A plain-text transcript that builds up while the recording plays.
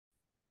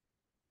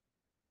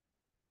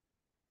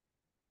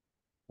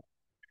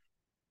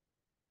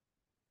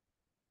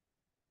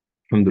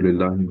الحمد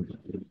لله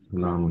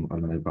والسلام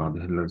على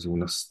عباده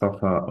الذين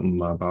اصطفى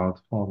أما بعد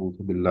فأعوذ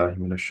بالله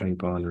من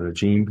الشيطان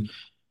الرجيم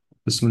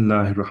بسم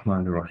الله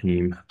الرحمن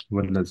الرحيم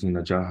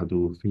والذين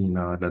جاهدوا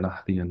فينا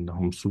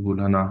لنهدينهم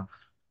سبلنا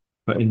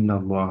فإن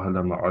الله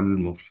لمع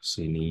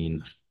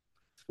المحسنين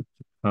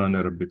سبحان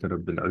ربك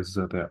رب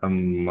العزة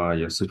عما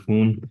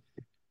يصفون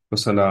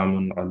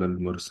وسلام على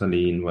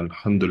المرسلين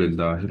والحمد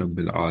لله رب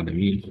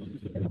العالمين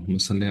اللهم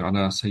صل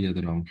على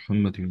سيدنا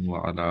محمد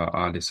وعلى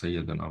آل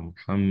سيدنا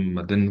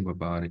محمد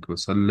وبارك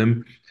وسلم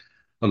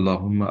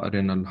اللهم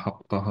أرنا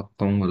الحق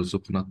حقا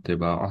وارزقنا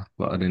اتباعه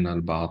وأرنا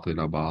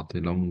الباطل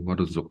باطلا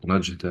وارزقنا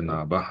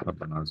اجتنابه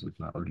ربنا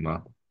زدنا علما.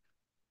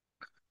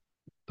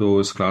 تو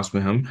اس کلاس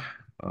میں ہم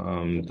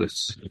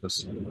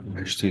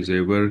بہشتی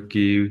زیور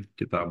کی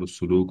کتاب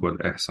السلوک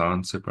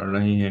والاحسان سے پڑھ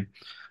رہے ہیں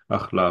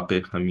اخلاق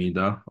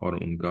حمیدہ اور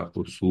ان کا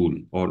اصول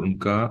اور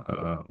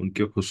ان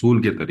کے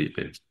حصول کے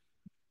طریقے،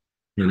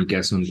 یعنی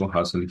کیسے ان کو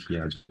حاصل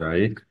کیا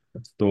جائے.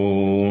 تو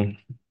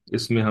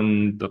اس میں ہم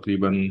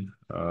تقریباً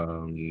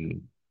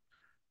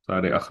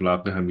سارے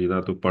اخلاق حمیدہ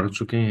تو پڑھ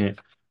چکے ہیں،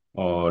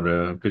 اور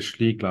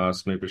پچھلی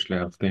کلاس میں پچھلے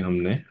ہفتے ہم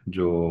نے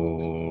جو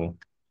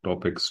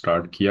ٹاپک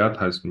سٹارٹ کیا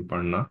تھا اس میں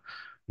پڑھنا،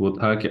 وہ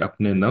تھا کہ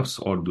اپنے نفس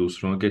اور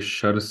دوسروں کے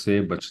شر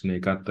سے بچنے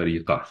کا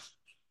طریقہ.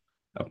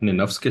 اپنے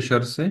نفس کے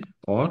شر سے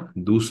اور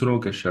دوسروں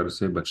کے شر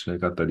سے بچنے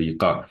کا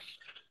طریقہ.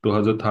 تو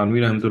حضرت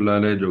تھانوی رحمۃ اللہ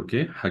علیہ جو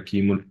کہ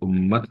حکیم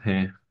الامت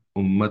ہیں،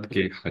 امت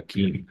کے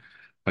حکیم.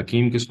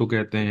 حکیم کس کو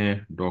کہتے ہیں؟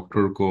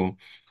 ڈاکٹر کو،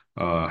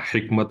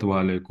 حکمت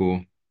والے کو.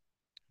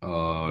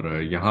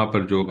 اور یہاں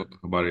پر جو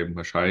ہمارے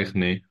مشائخ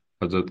نے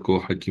حضرت کو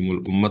حکیم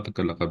الامت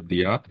کا لقب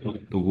دیا،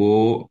 تو وہ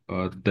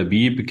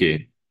طبیب کے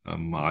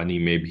معنی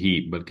میں بھی،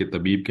 بلکہ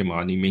طبیب کے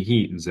معنی میں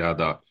ہی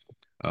زیادہ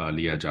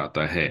لیا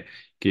جاتا ہے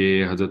کہ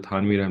حضرت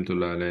تھانوی رحمۃ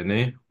اللہ علیہ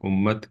نے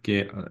امت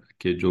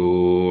کے جو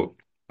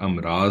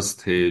امراض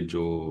تھے،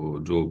 جو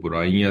جو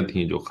برائیاں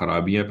تھیں، جو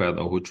خرابیاں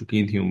پیدا ہو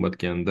چکی تھیں امت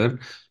کے اندر،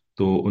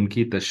 تو ان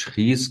کی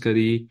تشخیص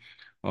کری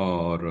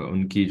اور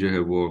ان کی جو ہے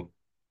وہ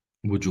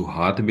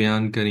وجوہات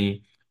بیان کریں،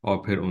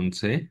 اور پھر ان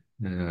سے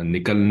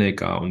نکلنے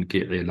کا، ان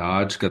کے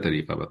علاج کا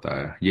طریقہ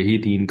بتایا.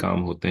 یہی تین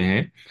کام ہوتے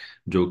ہیں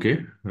جو کہ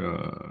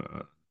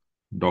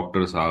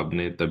ڈاکٹر صاحب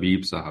نے،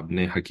 طبیب صاحب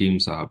نے، حکیم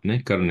صاحب نے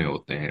کرنے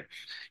ہوتے ہیں.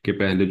 کہ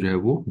پہلے جو ہے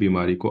وہ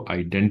بیماری کو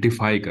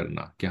آئیڈینٹیفائی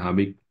کرنا کہ ہاں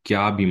بھی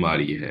کیا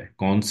بیماری ہے،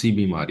 کون سی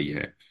بیماری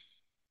ہے.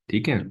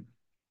 ٹھیک ہے.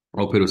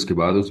 اور پھر اس کے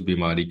بعد اس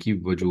بیماری کی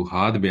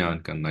وجوہات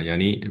بیان کرنا،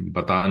 یعنی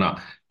بتانا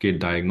کہ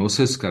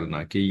ڈائگنوسس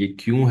کرنا کہ یہ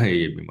کیوں ہے،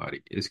 یہ بیماری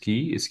اس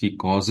کی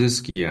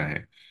کازز کیا ہے.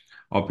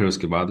 اور پھر اس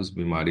کے بعد اس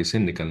بیماری سے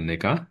نکلنے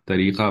کا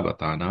طریقہ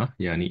بتانا،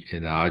 یعنی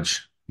علاج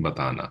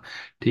بتانا.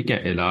 ٹھیک ہے.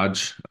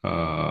 علاج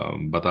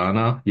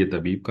بتانا یہ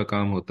طبیب کا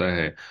کام ہوتا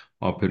ہے،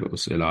 اور پھر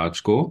اس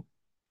علاج کو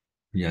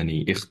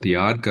یعنی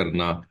اختیار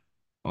کرنا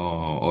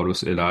اور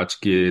اس علاج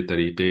کے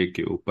طریقے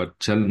کے اوپر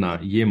چلنا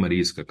یہ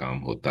مریض کا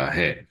کام ہوتا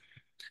ہے.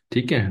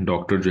 ٹھیک ہے.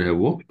 ڈاکٹر جو ہے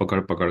وہ پکڑ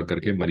پکڑ کر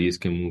کے مریض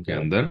کے منہ کے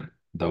اندر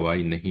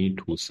دوائی نہیں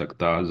ٹھوس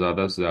سکتا.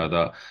 زیادہ سے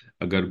زیادہ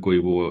اگر کوئی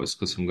وہ اس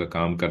قسم کا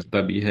کام کرتا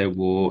بھی ہے،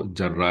 وہ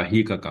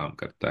جراحی کا کام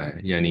کرتا ہے،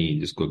 یعنی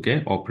جس کو کہ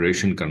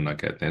آپریشن کرنا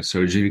کہتے ہیں،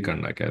 سرجری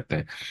کرنا کہتے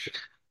ہیں.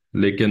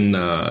 لیکن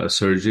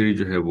سرجری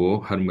جو ہے وہ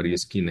ہر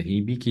مریض کی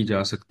نہیں بھی کی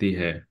جا سکتی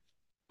ہے،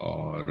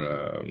 اور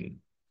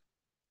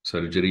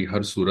سرجری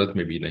ہر صورت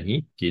میں بھی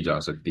نہیں کی جا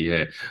سکتی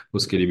ہے.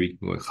 اس کے لیے بھی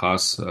کوئی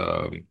خاص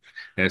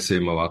ایسے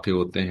مواقع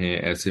ہوتے ہیں،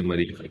 ایسے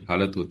مریض کی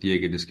حالت ہوتی ہے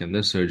کہ جس کے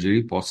اندر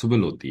سرجری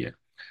پاسبل ہوتی ہے.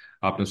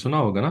 آپ نے سنا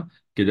ہوگا نا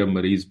کہ جب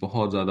مریض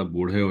بہت زیادہ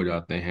بوڑھے ہو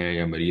جاتے ہیں،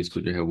 یا مریض کو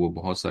جو ہے وہ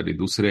بہت ساری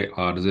دوسرے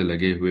عارضے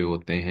لگے ہوئے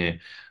ہوتے ہیں،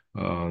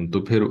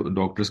 تو پھر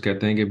ڈاکٹرز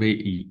کہتے ہیں کہ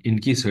بھئی ان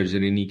کی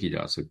سرجری نہیں کی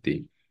جا سکتی.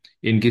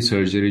 ان کی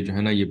سرجری جو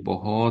ہے نا یہ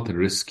بہت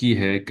رسکی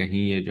ہے، کہیں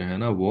یہ جو ہے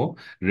نا وہ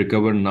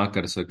ریکور نہ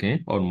کر سکیں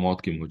اور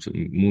موت کی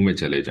منہ میں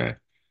چلے جائیں.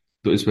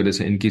 تو اس وجہ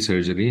سے ان کی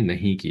سرجری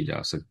نہیں کی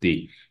جا سکتی.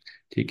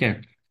 ٹھیک ہے.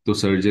 تو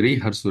سرجری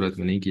ہر صورت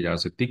میں نہیں کی جا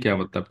سکتی. کیا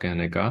مطلب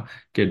کہنے کا؟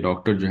 کہ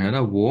ڈاکٹر جو ہے نا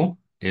وہ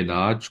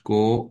علاج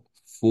کو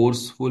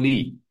فورسفلی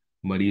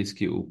مریض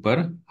کے اوپر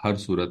ہر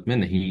صورت میں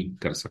نہیں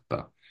کر سکتا.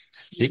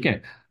 ٹھیک ہے.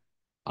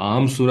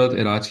 عام صورت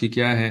علاج کی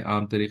کیا ہے؟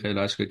 عام طریقہ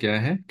علاج کا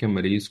کیا ہے؟ کہ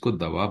مریض کو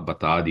دوا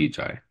بتا دی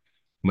جائے،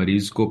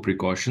 مریض کو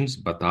پریکاشنز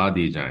بتا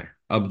دی جائیں.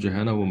 اب جو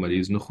ہے نا وہ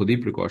مریض نے خود ہی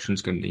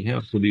پریکاشنز کرنی ہے،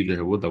 اور خود ہی جو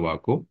ہے وہ دوا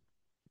کو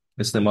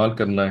استعمال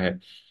کرنا ہے.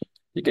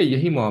 ٹھیک ہے.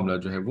 یہی معاملہ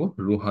جو ہے وہ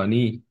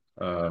روحانی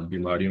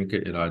بیماریوں کے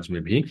علاج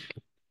میں بھی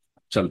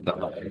چلتا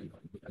ہے.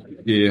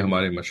 یہ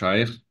ہمارے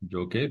مشائخ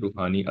جو کہ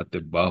روحانی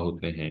اطباء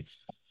ہوتے ہیں،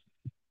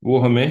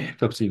 وہ ہمیں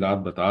تفصیلات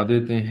بتا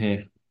دیتے ہیں.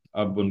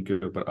 اب ان کے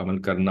اوپر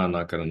عمل کرنا نہ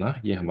کرنا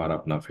یہ ہمارا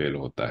اپنا فعل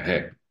ہوتا ہے.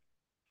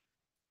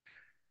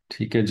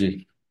 ٹھیک ہے جی.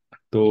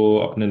 تو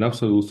اپنے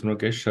نفس اور دوسروں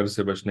کے شر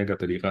سے بچنے کا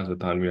طریقہ حضرت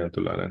تھانوی رحمۃ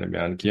اللہ علیہ نے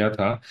بیان کیا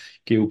تھا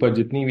کہ اوپر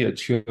جتنی بھی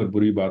اچھی اور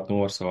بری باتوں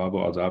اور ثواب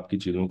و عذاب کی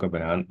چیزوں کا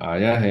بیان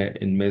آیا ہے،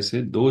 ان میں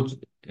سے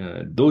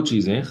دو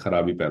چیزیں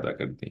خرابی پیدا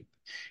کرتی ہیں.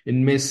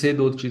 ان میں سے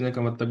دو چیزیں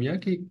کا مطلب یہ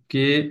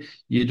کہ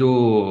یہ جو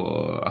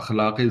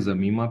اخلاق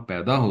ذمیمہ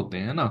پیدا ہوتے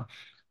ہیں نا،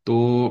 تو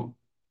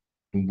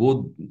وہ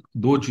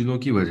دو چیزوں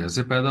کی وجہ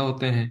سے پیدا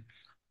ہوتے ہیں.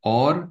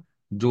 اور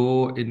جو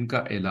ان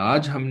کا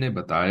علاج ہم نے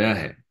بتایا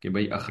ہے کہ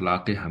بھائی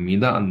اخلاق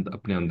حمیدہ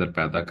اپنے اندر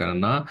پیدا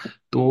کرنا،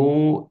 تو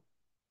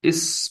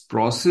اس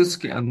پروسیس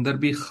کے اندر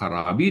بھی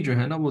خرابی جو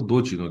ہے نا وہ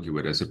دو چیزوں کی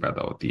وجہ سے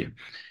پیدا ہوتی ہے،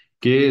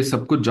 کہ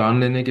سب کچھ جان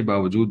لینے کے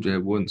باوجود جو ہے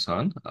وہ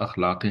انسان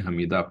اخلاق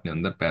حمیدہ اپنے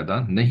اندر پیدا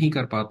نہیں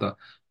کر پاتا۔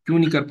 کیوں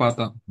نہیں کر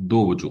پاتا؟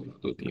 دو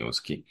وجوہات ہوتی ہیں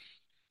اس کی،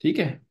 ٹھیک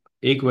ہے۔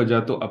 ایک وجہ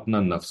تو اپنا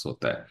نفس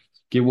ہوتا ہے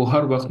کہ وہ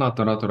ہر وقت نہ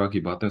طرح طرح کی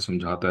باتیں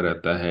سمجھاتا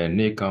رہتا ہے،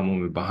 نیک کاموں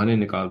میں بہانے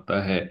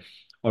نکالتا ہے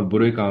اور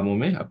برے کاموں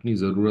میں اپنی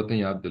ضرورتیں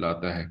یاد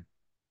دلاتا ہے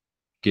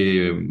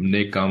کہ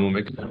نیک کاموں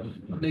میں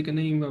لیکن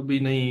نہیں، ابھی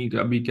نہیں،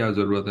 ابھی کیا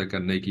ضرورت ہے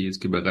کرنے کی، اس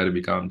کے بغیر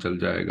بھی کام چل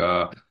جائے گا،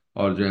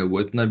 اور جو ہے وہ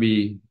اتنا بھی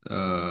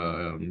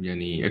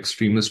یعنی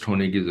ایکسٹریمسٹ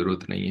ہونے کی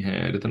ضرورت نہیں ہے،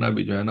 اتنا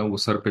بھی جو ہے نا وہ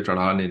سر پہ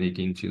چڑھا لینے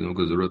کی ان چیزوں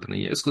کی ضرورت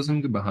نہیں ہے، اس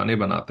قسم کے بہانے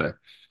بناتا ہے،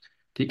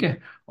 ٹھیک ہے۔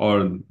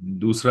 اور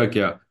دوسرا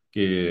کیا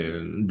کہ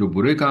جو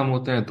برے کام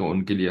ہوتے ہیں تو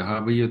ان کے لیے ہاں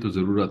بھئی یہ تو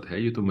ضرورت ہے،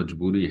 یہ تو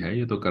مجبوری ہے،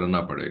 یہ تو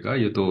کرنا پڑے گا،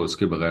 یہ تو اس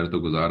کے بغیر تو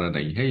گزارا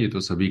نہیں ہے، یہ تو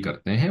سبھی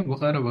کرتے ہیں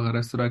وغیرہ وغیرہ،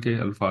 اس طرح کے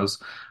الفاظ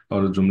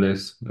اور جملے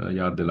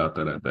یاد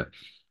دلاتا رہتا ہے۔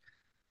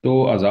 تو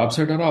عذاب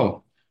سے ڈراؤ،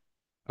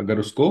 اگر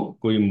اس کو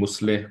کوئی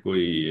مصلح،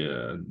 کوئی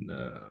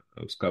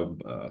اس کا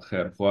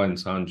خیر خواہ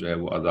انسان جو ہے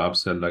وہ عذاب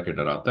سے اللہ کے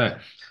ڈراتا ہے،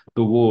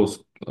 تو وہ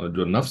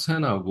جو نفس ہے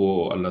نا وہ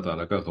اللہ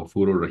تعالیٰ کا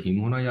غفور الرحیم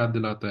ہونا یاد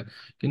دلاتا ہے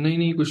کہ نہیں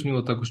نہیں کچھ نہیں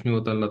ہوتا، کچھ نہیں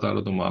ہوتا، اللہ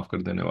تعالیٰ تو معاف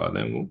کر دینے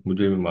والے ہیں، وہ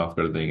مجھے بھی معاف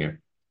کر دیں گے۔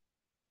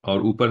 اور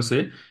اوپر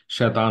سے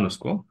شیطان اس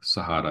کو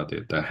سہارا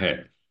دیتا ہے،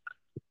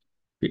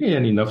 ٹھیک ہے،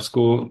 یعنی نفس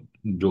کو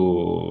جو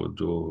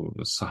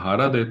جو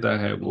سہارا دیتا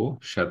ہے وہ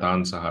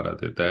شیطان سہارا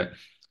دیتا ہے،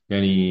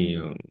 یعنی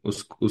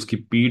اس کی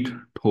پیٹھ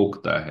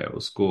ٹھوکتا ہے،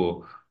 اس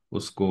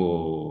کو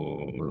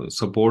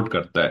سپورٹ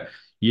کرتا ہے۔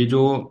 یہ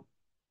جو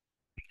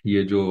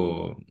یہ جو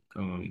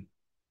ام،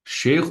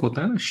 شیخ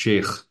ہوتا ہے نا،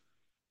 شیخ،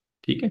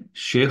 ٹھیک ہے،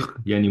 شیخ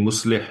یعنی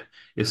مصلح،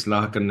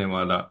 اصلاح کرنے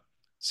والا،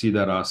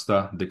 سیدھا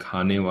راستہ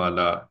دکھانے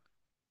والا،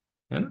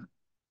 ہے نا،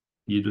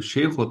 یہ جو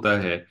شیخ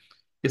ہوتا ہے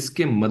اس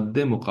کے مد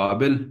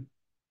مقابل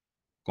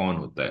کون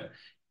ہوتا ہے؟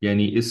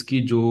 یعنی اس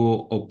کی جو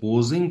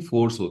اپوزنگ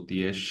فورس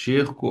ہوتی ہے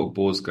شیخ کو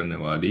اپوز کرنے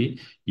والی،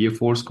 یہ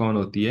فورس کون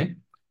ہوتی ہے؟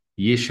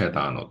 یہ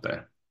شیطان ہوتا ہے،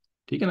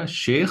 ٹھیک ہے نا،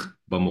 شیخ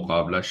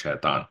بمقابلہ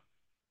شیطان۔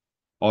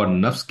 اور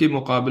نفس کے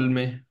مقابل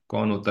میں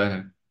کون ہوتا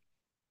ہے؟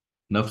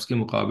 نفس کے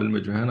مقابل میں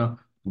جو ہے نا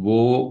وہ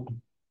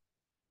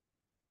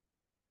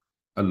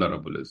اللہ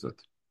رب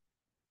العزت،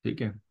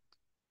 ٹھیک ہے،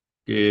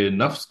 کہ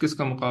نفس کس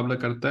کا مقابلہ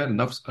کرتا ہے؟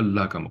 نفس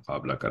اللہ کا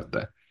مقابلہ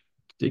کرتا ہے،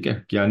 ٹھیک ہے،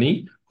 یعنی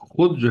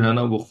خود جو ہے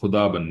نا وہ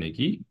خدا بننے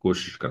کی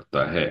کوشش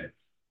کرتا ہے،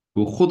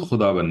 وہ خود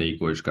خدا بننے کی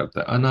کوشش کرتا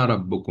ہے، انا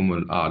ربکم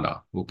الاعلی،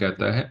 وہ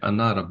کہتا ہے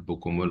انا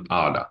ربکم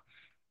الاعلی،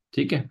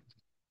 ٹھیک ہے۔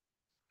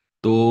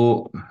 تو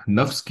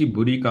نفس کے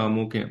برے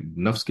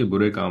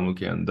کاموں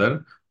کے اندر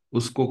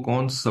اس کو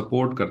کون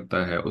سپورٹ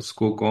کرتا ہے، اس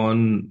کو کون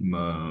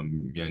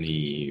یعنی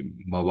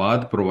مواد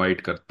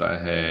پرووائڈ کرتا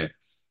ہے،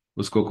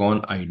 اس کو کون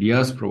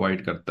آئیڈیاز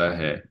پرووائڈ کرتا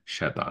ہے؟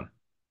 شیطان۔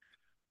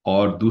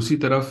 اور دوسری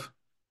طرف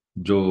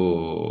جو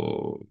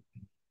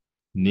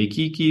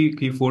نیکی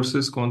کی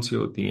فورسز کون سی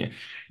ہوتی ہیں؟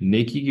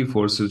 نیکی کی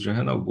فورسز جو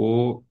ہے نا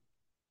وہ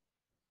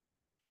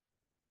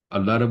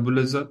اللہ رب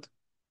العزت،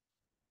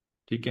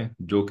 ٹھیک ہے،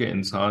 جو کہ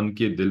انسان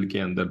کے دل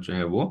کے اندر جو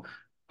ہے وہ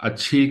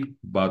اچھی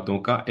باتوں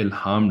کا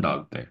الہام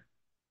ڈالتے ہیں،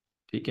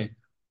 ٹھیک ہے،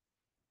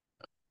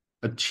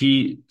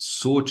 اچھی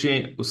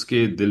سوچیں اس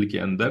کے دل کے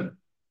اندر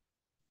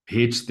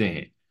بھیجتے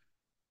ہیں،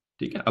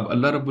 ٹھیک ہے۔ اب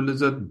اللہ رب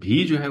العزت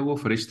بھی جو ہے وہ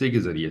فرشتے کے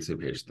ذریعے سے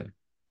بھیجتے ہیں،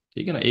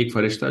 ٹھیک ہے نا، ایک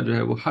فرشتہ جو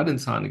ہے وہ ہر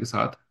انسان کے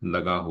ساتھ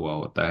لگا ہوا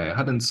ہوتا ہے،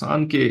 ہر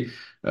انسان کے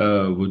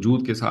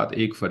وجود کے ساتھ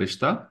ایک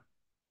فرشتہ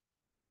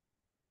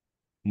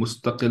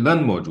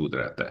مستقلاً موجود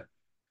رہتا ہے،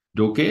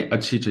 جو کہ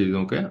اچھی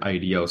چیزوں کے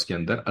آئیڈیا اس کے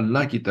اندر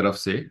اللہ کی طرف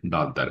سے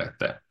ڈالتا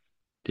رہتا ہے،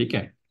 ٹھیک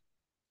ہے۔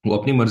 وہ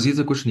اپنی مرضی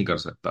سے کچھ نہیں کر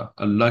سکتا،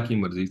 اللہ کی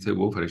مرضی سے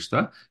وہ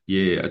فرشتہ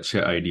یہ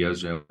اچھے آئیڈیاز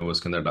جو ہے وہ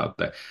اس کے اندر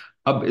ڈالتا ہے۔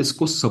 اب اس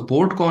کو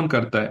سپورٹ کون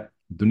کرتا ہے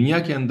دنیا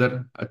کے اندر؟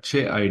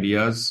 اچھے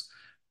آئیڈیاز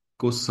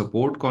کو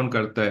سپورٹ کون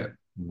کرتا ہے؟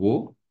 وہ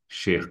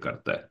شیخ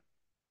کرتا ہے،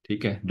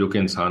 ٹھیک ہے، جو کہ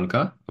انسان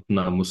کا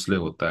اپنا مصلح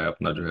ہوتا ہے،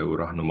 اپنا جو ہے وہ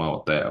رہنما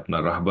ہوتا ہے،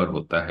 اپنا رہبر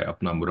ہوتا ہے،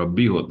 اپنا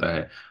مربی ہوتا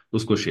ہے،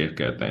 اس کو شیخ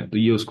کہتے ہیں، تو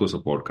یہ اس کو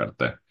سپورٹ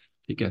کرتا ہے،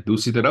 ٹھیک ہے۔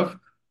 دوسری طرف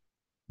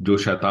جو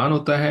شیطان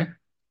ہوتا ہے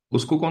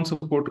اس کو کون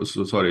سپورٹ،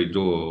 سوری،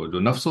 جو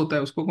نفس ہوتا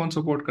ہے اس کو کون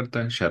سپورٹ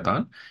کرتا ہے؟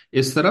 شیطان،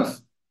 اس طرف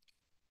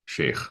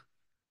شیخ،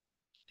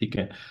 ٹھیک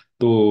ہے۔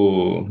 تو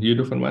یہ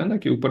جو فرمایا نا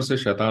کہ اوپر سے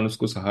شیطان اس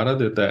کو سہارا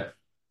دیتا ہے،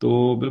 تو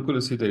بالکل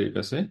اسی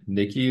طریقے سے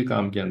نیکی کے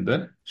کام کے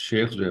اندر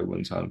شیخ جو ہے وہ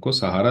انسان کو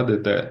سہارا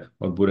دیتا ہے،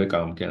 اور برے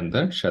کام کے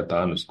اندر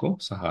شیطان اس کو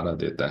سہارا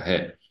دیتا ہے۔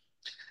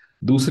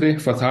 دوسرے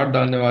فساد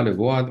ڈالنے والے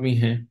وہ آدمی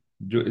ہیں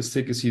جو اس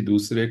سے کسی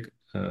دوسرے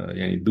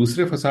یعنی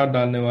دوسرے فساد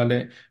ڈالنے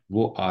والے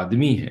وہ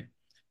آدمی ہیں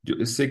جو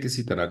اس سے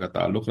کسی طرح کا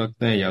تعلق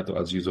رکھتے ہیں، یا تو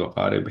عزیز و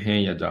اقارب ہیں،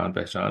 یا جان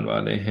پہچان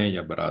والے ہیں،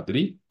 یا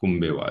برادری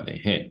کنبے والے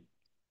ہیں،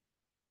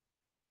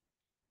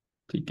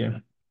 ٹھیک ہے۔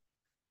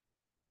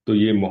 تو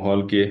یہ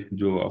ماحول کے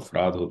جو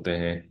افراد ہوتے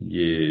ہیں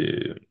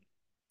یہ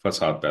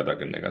فساد پیدا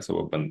کرنے کا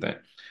سبب بنتے ہیں۔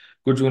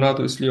 کچھ گناہ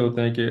تو اس لیے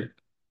ہوتے ہیں کہ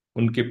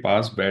ان کے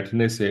پاس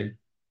بیٹھنے سے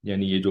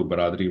یعنی یہ جو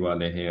برادری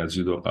والے ہیں،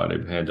 عزیز و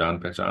اقارب ہیں، جان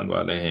پہچان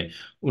والے ہیں،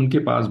 ان کے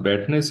پاس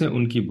بیٹھنے سے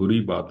ان کی بری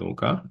باتوں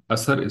کا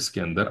اثر اس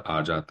کے اندر آ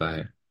جاتا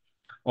ہے،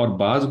 اور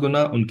بعض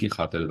گناہ ان کی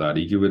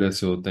خاطرداری کی وجہ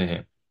سے ہوتے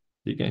ہیں،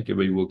 ٹھیک ہے، کہ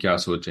بھئی وہ کیا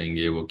سوچیں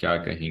گے، وہ کیا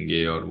کہیں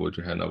گے، اور وہ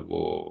جو ہے نا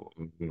وہ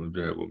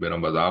جو ہے وہ میرا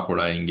مذاق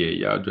اڑائیں گے،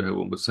 یا جو ہے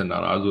وہ مجھ سے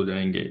ناراض ہو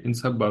جائیں گے، ان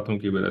سب باتوں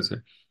کی وجہ سے۔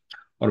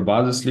 اور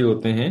بعض اس لیے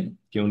ہوتے ہیں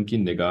کہ ان کی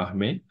نگاہ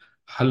میں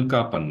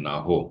ہلکا پن نہ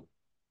ہو،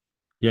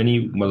 یعنی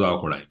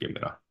مذاق اڑائیں گے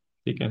میرا،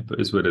 ٹھیک ہے، تو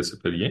اس وجہ سے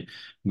پھر یہ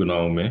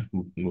گناہوں میں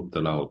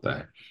مبتلا ہوتا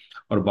ہے۔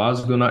 اور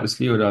بعض گناہ اس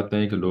لیے ہو جاتے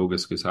ہیں کہ لوگ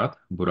اس کے ساتھ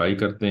برائی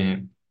کرتے ہیں،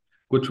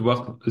 کچھ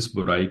وقت اس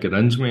برائی کے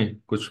رنج میں،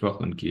 کچھ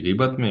وقت ان کی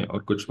غیبت میں،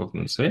 اور کچھ وقت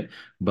ان سے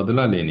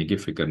بدلہ لینے کی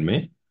فکر میں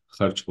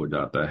خرچ ہو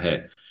جاتا ہے۔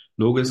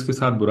 لوگ اس کے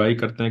ساتھ برائی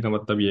کرتے ہیں کا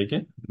مطلب یہ ہے کہ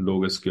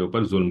لوگ اس کے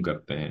اوپر ظلم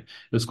کرتے ہیں،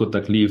 اس کو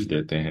تکلیف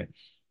دیتے ہیں،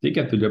 ٹھیک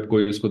ہے، تو جب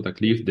کوئی اس کو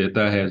تکلیف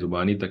دیتا ہے،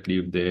 زبانی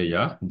تکلیف دے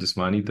یا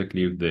جسمانی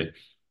تکلیف دے،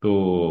 تو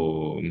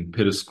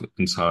پھر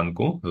انسان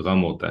کو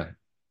غم ہوتا ہے،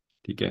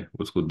 ٹھیک ہے،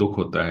 اس کو دکھ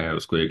ہوتا ہے،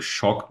 اس کو ایک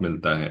شوق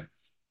ملتا ہے،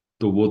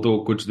 تو وہ تو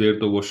کچھ دیر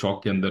تو وہ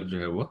شوق کے اندر جو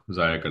ہے وہ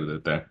ضائع کر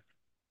دیتا ہے،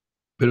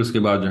 پھر اس کے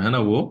بعد جو ہے نا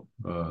وہ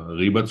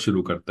غیبت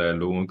شروع کرتا ہے،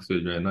 لوگوں سے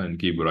جو ہے نا ان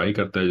کی برائی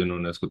کرتا ہے جنہوں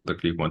نے اس کو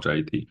تکلیف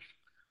پہنچائی تھی،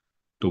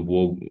 تو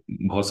وہ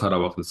بہت سارا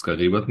وقت اس کا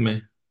غیبت میں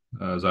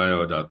ضائع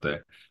ہو جاتا ہے،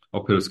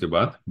 اور پھر اس کے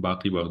بعد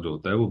باقی وقت جو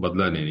ہوتا ہے وہ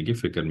بدلہ لینے کی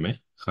فکر میں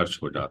خرچ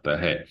ہو جاتا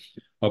ہے،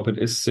 اور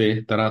پھر اس سے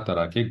طرح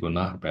طرح کے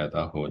گناہ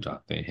پیدا ہو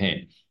جاتے ہیں،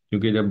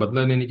 کیونکہ جب بدلہ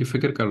لینے کی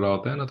فکر کر رہا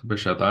ہوتا ہے نا، تو پھر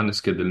شیطان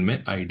اس کے دل میں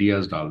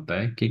آئیڈیاز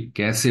ڈالتا ہے کہ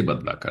کیسے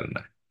بدلہ کرنا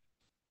ہے،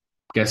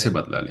 کیسے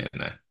بدلہ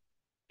لینا ہے،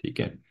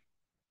 ٹھیک ہے۔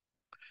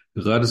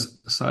 غرض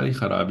ساری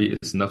خرابی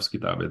اس نفس کی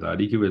تابع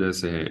داری کی وجہ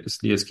سے ہے،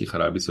 اس لیے اس کی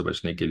خرابی سے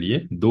بچنے کے لیے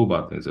دو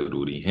باتیں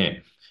ضروری ہیں: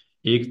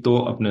 ایک تو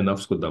اپنے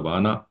نفس کو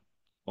دبانا،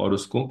 اور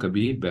اس کو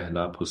کبھی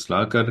بہلا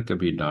پھسلا کر،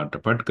 کبھی ڈانٹ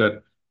ڈپٹ کر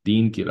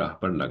دین کی راہ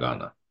پر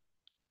لگانا،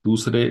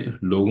 دوسرے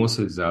لوگوں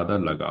سے زیادہ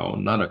لگاؤ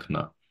نہ رکھنا،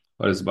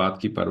 اور اس بات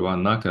کی پرواہ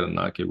نہ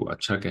کرنا کہ وہ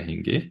اچھا کہیں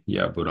گے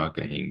یا برا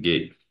کہیں گے،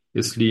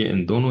 اس لیے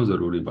ان دونوں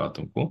ضروری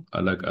باتوں کو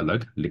الگ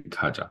الگ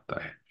لکھا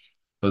جاتا ہے۔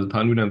 حضرت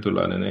تھانوی رحمۃ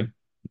اللہ علیہ نے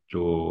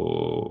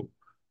جو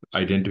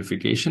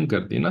آئیڈینٹیفیکیشن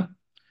کر دی نا،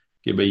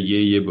 کہ بھئی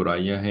یہ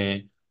برائیاں ہیں،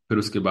 پھر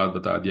اس کے بعد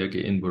بتا دیا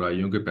کہ ان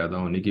برائیوں کے پیدا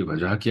ہونے کی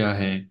وجہ کیا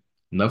ہے: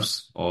 نفس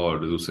اور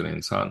دوسرے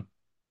انسان،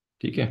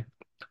 ٹھیک ہے،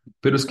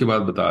 پھر اس کے بعد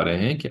بتا رہے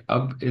ہیں کہ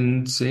اب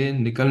ان سے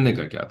نکلنے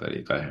کا کیا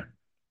طریقہ ہے،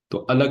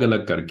 تو الگ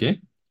الگ کر کے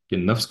کہ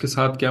نفس کے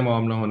ساتھ کیا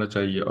معاملہ ہونا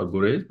چاہیے، اور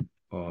برے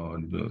اور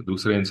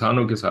دوسرے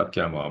انسانوں کے ساتھ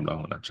کیا معاملہ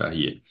ہونا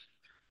چاہیے،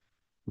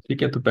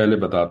 ٹھیک ہے، تو پہلے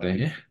بتاتے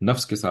ہیں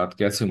نفس کے ساتھ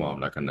کیسے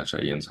معاملہ کرنا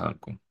چاہیے انسان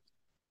کو۔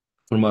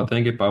 فرماتے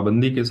ہیں کہ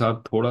پابندی کے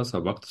ساتھ تھوڑا سا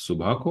وقت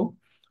صبح کو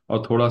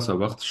اور تھوڑا سا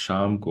وقت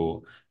شام کو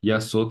یا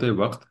سوتے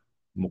وقت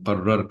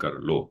مقرر کر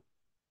لو،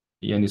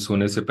 یعنی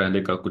سونے سے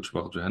پہلے کا کچھ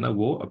وقت جو ہے نا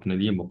وہ اپنے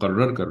لیے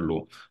مقرر کر لو،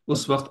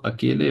 اس وقت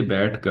اکیلے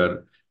بیٹھ کر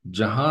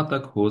جہاں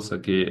تک ہو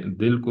سکے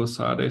دل کو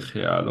سارے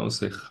خیالوں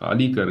سے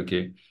خالی کر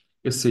کے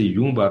اس سے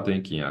یوں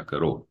باتیں کیا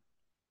کرو،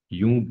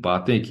 یوں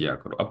باتیں کیا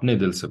کرو، اپنے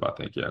دل سے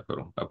باتیں کیا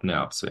کرو، اپنے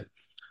آپ سے،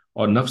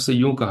 اور نفس سے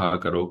یوں کہا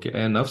کرو کہ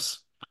اے نفس،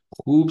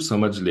 خوب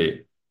سمجھ لے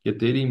کہ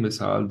تیری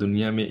مثال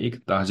دنیا میں ایک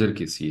تاجر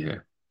کی سی ہے،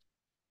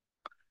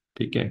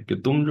 ٹھیک ہے، کہ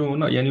تم جو ہو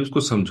نا، یعنی اس کو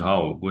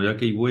سمجھاؤ گویا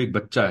کہ وہ ایک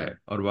بچہ ہے،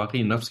 اور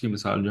واقعی نفس کی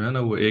مثال جو ہے نا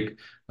وہ ایک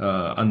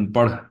ان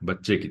پڑھ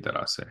بچے کی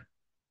طرح سے،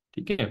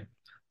 ٹھیک ہے،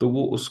 تو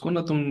وہ اس کو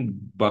نا تم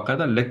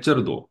باقاعدہ لیکچر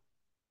دو،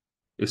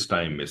 اس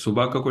ٹائم میں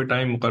صبح کا کوئی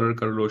ٹائم مقرر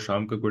کر لو،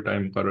 شام کا کوئی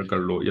ٹائم مقرر کر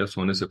لو، یا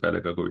سونے سے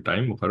پہلے کا کوئی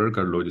ٹائم مقرر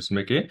کر لو، جس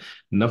میں کہ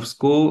نفس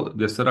کو،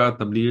 جس طرح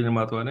تبلیغ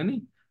جماعت والے نہیں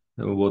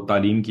وہ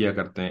تعلیم کیا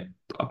کرتے ہیں،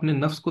 تو اپنے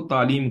نفس کو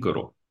تعلیم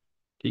کرو،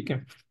 ٹھیک ہے،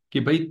 کہ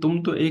بھائی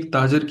تم تو ایک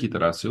تاجر کی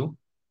طرح سے ہو،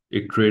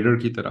 ایک ٹریڈر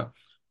کی طرح،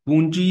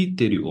 پونجی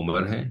تیری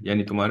عمر ہے،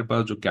 یعنی تمہارے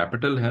پاس جو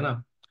کیپٹل ہے نا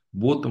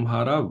وہ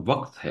تمہارا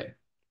وقت ہے،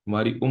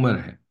 تمہاری عمر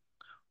ہے،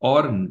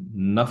 اور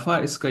نفع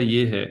اس کا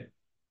یہ ہے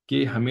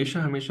کہ ہمیشہ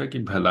ہمیشہ کی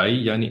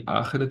بھلائی یعنی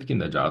آخرت کی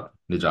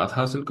نجات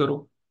حاصل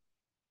کرو،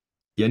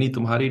 یعنی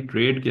تمہاری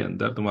ٹریڈ کے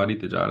اندر، تمہاری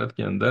تجارت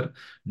کے اندر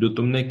جو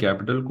تم نے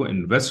کیپٹل کو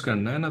انویسٹ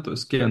کرنا ہے نا، تو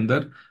اس کے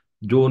اندر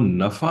جو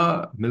نفع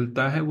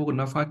ملتا ہے وہ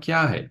نفع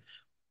کیا ہے؟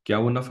 کیا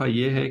وہ نفع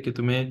یہ ہے کہ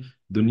تمہیں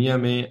دنیا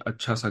میں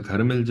اچھا سا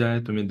گھر مل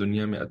جائے، تمہیں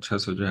دنیا میں اچھا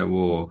سا جو ہے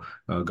وہ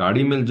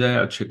گاڑی مل جائے،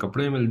 اچھے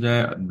کپڑے مل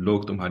جائیں،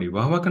 لوگ تمہاری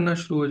واہ واہ کرنا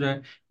شروع ہو جائیں،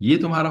 یہ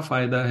تمہارا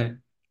فائدہ ہے؟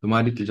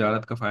 تمہاری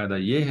تجارت کا فائدہ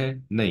یہ ہے؟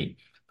 نہیں،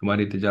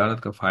 تمہاری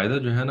تجارت کا فائدہ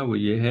جو ہے نا وہ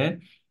یہ ہے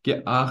کہ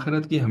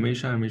آخرت کی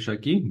ہمیشہ ہمیشہ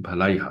کی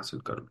بھلائی حاصل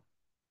کرو،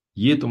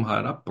 یہ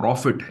تمہارا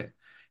پروفٹ ہے،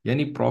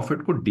 یعنی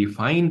پروفٹ کو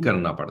ڈیفائن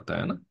کرنا پڑتا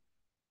ہے نا،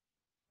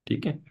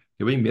 ٹھیک ہے،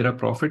 کہ بھئی میرا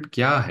پروفٹ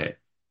کیا ہے،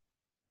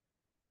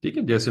 ٹھیک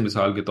ہے، جیسے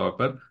مثال کے طور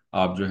پر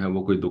آپ جو ہے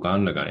وہ کوئی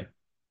دکان لگائیں،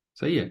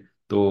 صحیح ہے،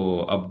 تو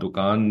اب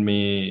دکان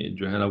میں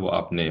جو ہے نا وہ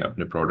آپ نے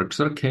اپنے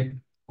پروڈکٹس رکھے،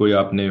 کوئی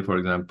آپ نے فار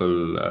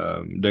ایگزامپل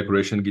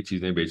ڈیکوریشن کی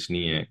چیزیں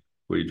بیچنی ہے،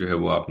 کوئی جو ہے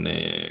وہ آپ نے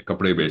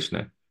کپڑے بیچنا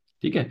ہے،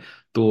 ٹھیک ہے،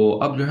 تو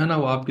اب جو ہے نا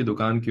وہ آپ کی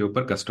دکان کے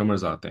اوپر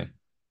کسٹمرز آتے ہیں،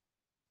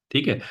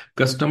 ٹھیک ہے،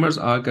 کسٹمرز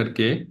آ کر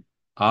کے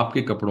آپ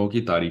کے کپڑوں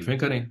کی تعریفیں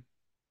کریں،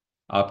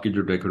 آپ کی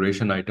جو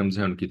ڈیکوریشن آئٹمز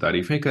ہیں ان کی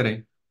تعریفیں کریں،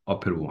 और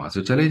फिर वो वहां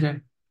से चले जाएं।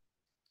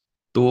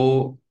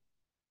 तो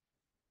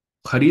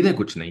खरीदें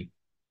कुछ नहीं।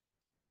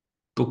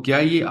 तो क्या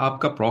ये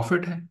आपका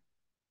प्रॉफिट है?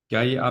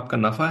 क्या ये आपका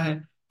नफा है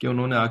कि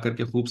उन्होंने आकर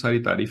के खूब सारी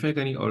तारीफें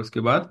करी और उसके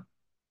बाद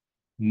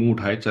मुंह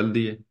उठाए चल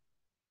दिए,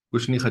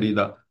 कुछ नहीं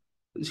खरीदा?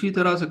 इसी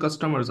तरह से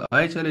कस्टमर्स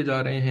आए चले जा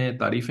रहे हैं,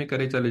 तारीफें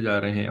करे चले जा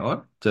रहे हैं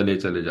और चले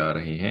चले जा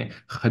रहे हैं,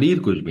 खरीद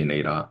कुछ भी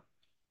नहीं रहा,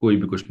 कोई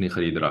भी कुछ नहीं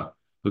खरीद रहा।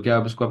 तो क्या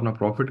आप इसको अपना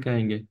प्रॉफिट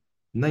कहेंगे?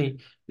 नहीं,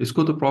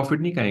 इसको तो प्रॉफिट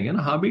नहीं कहेंगे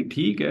ना। हाँ भाई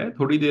ठीक है,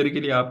 थोड़ी देर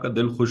के लिए आपका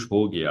दिल खुश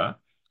हो गया,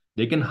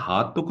 लेकिन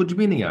हाथ तो कुछ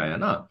भी नहीं आया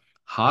ना।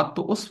 हाथ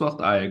तो उस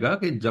वक्त आएगा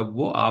कि जब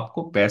वो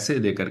आपको पैसे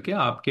दे करके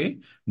आपके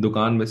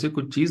दुकान में से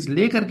कुछ चीज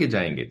ले करके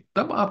जाएंगे,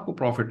 तब आपको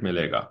प्रॉफिट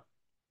मिलेगा।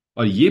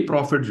 और ये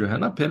प्रॉफिट जो है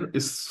ना, फिर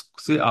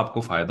इससे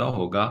आपको फायदा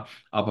होगा।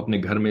 आप अपने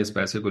घर में इस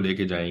पैसे को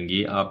लेके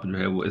जाएंगी, आप जो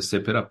है वो इससे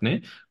फिर अपने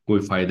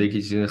कोई फायदे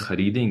की चीजें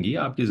खरीदेंगी,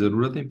 आपकी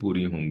जरूरतें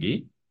पूरी होंगी।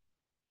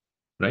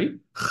 राइट?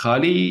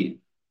 खाली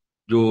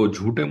जो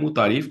झूठे मुंह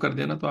तारीफ कर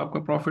देना तो आपका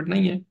प्रॉफिट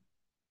नहीं है।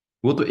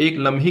 वो तो एक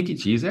लम्हे की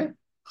चीज है,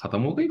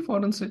 खत्म हो गई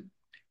फौरन से।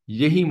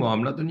 यही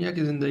मामला दुनिया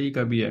की जिंदगी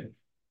का भी है।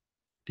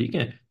 ठीक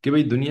है कि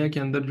भाई दुनिया के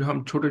अंदर जो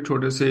हम छोटे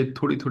छोटे से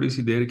थोड़ी थोड़ी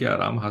सी देर के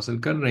आराम हासिल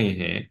कर रहे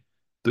हैं,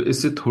 तो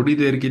इससे थोड़ी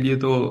देर के लिए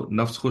तो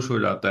नफ्स खुश हो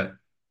जाता है,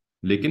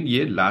 लेकिन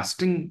ये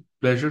लास्टिंग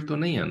प्लेजर तो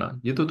नहीं है ना,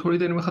 ये तो थोड़ी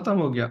देर में खत्म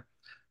हो गया।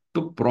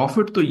 तो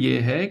प्रॉफिट तो ये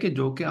है कि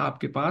जो कि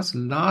आपके पास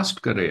लास्ट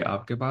करे,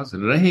 आपके पास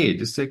रहे,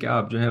 जिससे कि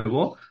आप जो है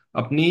वो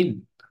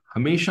अपनी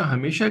हमेशा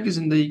हमेशा की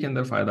जिंदगी के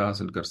अंदर फायदा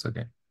हासिल कर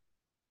सकें।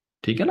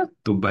 ठीक है ना?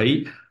 तो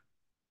भाई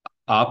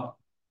आप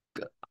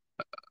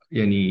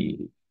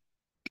यानी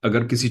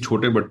अगर किसी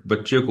छोटे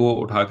बच्चे को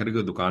उठा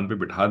करके दुकान पे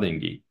बिठा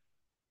देंगी,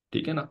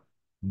 ठीक है ना,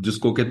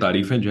 जिसको के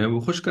तारीफें जो है वो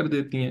खुश कर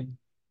देती हैं,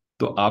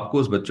 तो आपको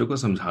उस बच्चे को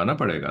समझाना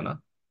पड़ेगा ना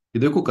कि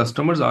देखो,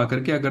 कस्टमर्स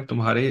आकर के अगर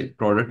तुम्हारे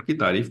प्रोडक्ट की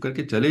तारीफ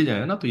करके चले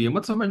जाए ना, तो ये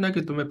मत समझना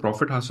कि तुम्हें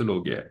प्रॉफिट हासिल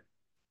हो गया है,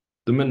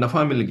 तुम्हें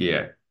नफा मिल गया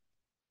है।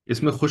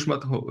 इसमें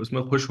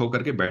खुश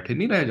होकर के बैठे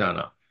नहीं रह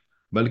जाना,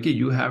 बल्कि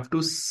you have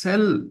to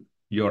sell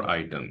your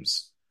items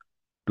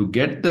to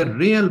get the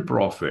real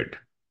profit.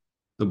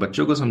 तो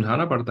बच्चों को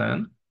समझाना पड़ता है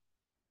ना।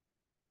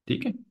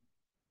 ठीक है?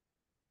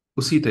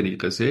 उसी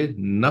तरीके से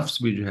नफ्स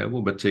भी जो है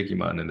वो बच्चे की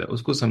मानद है,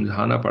 उसको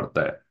समझाना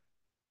पड़ता है।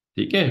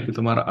 ठीक है कि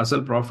तुम्हारा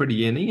असल प्रॉफिट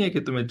ये नहीं है कि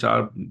तुम्हें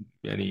चार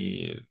यानी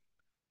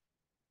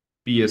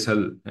पीएसएल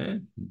है,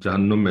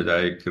 जहन्नुम में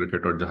जाए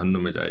क्रिकेट और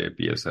जहन्नुम में जाए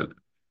पीएसएल।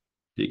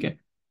 ठीक है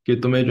कि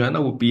तुम्हें जो है ना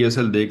वो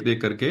पीएसएल देख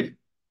देख करके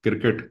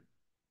क्रिकेट,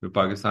 जो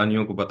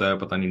पाकिस्तानियों को पता है,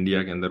 पता नहीं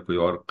इंडिया के अंदर कोई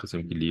और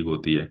किस्म की लीग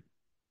होती है,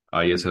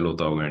 आईएसएल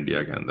होता होगा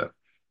इंडिया के अंदर।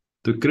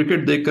 तो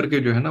क्रिकेट देख करके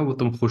जो है ना वो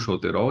तुम खुश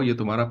होते रहो, ये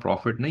तुम्हारा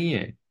प्रॉफिट नहीं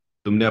है।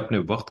 तुमने अपने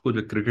वक्त को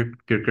जो क्रिकेट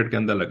क्रिकेट के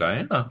अंदर लगाए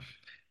हैं ना,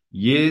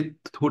 ये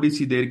थोड़ी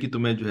सी देर की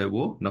तुम्हें जो है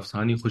वो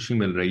नफसानी खुशी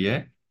मिल रही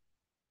है,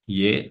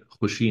 ये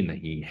खुशी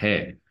नहीं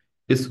है।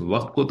 इस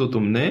वक्त को तो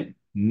तुमने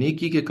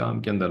नेकी के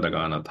काम के अंदर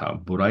लगाना था,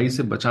 बुराई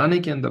से बचाने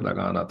के अंदर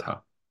लगाना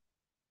था।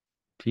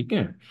 ठीक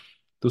है?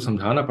 तो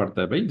समझाना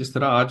पड़ता है भाई। जिस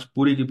तरह आज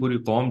पूरी की पूरी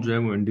कौम जो है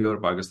वो इंडिया और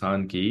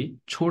पाकिस्तान की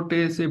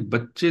छोटे से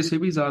बच्चे से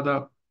भी ज्यादा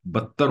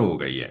बदतर हो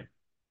गई है,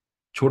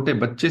 छोटे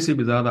बच्चे से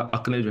भी ज्यादा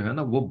अक्लें जो है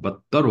ना वो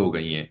बदतर हो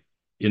गई हैं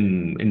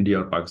इन इंडिया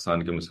और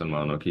पाकिस्तान के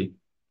मुसलमानों की,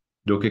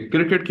 जो कि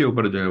क्रिकेट के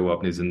ऊपर जो है वो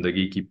अपनी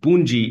जिंदगी की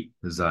पूंजी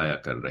जाया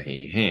कर रहे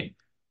हैं।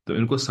 तो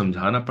इनको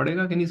समझाना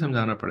पड़ेगा कि नहीं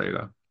समझाना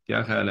पड़ेगा?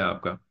 क्या ख्याल है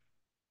आपका?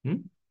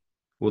 हम्म?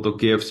 वो तो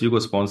केएफसी को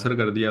स्पॉन्सर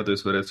कर दिया, तो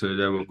इस वजह से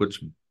जो है वो कुछ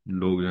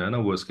लोग जो है ना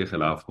वो इसके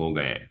खिलाफ हो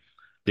गए हैं।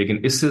 लेकिन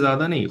इससे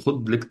ज्यादा नहीं,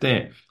 खुद लिखते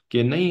हैं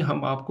कि नहीं,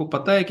 हम आपको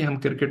पता है कि हम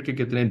क्रिकेट के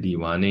कितने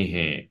दीवाने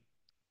हैं,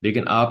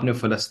 लेकिन आपने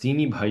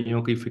फलस्तीनी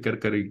भाइयों की फिक्र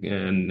करी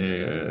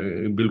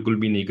बिल्कुल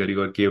भी नहीं करी,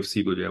 और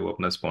केएफसी को जो है वो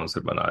अपना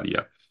स्पॉन्सर बना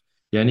लिया।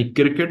 यानी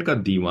क्रिकेट का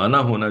दीवाना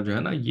होना जो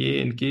है ना, ये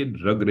इनके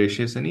रग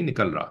रेशे से नहीं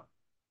निकल रहा।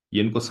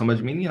 ये इनको समझ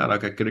में नहीं आ रहा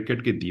कि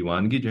क्रिकेट की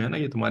दीवानगी जो है ना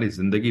ये तुम्हारी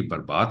जिंदगी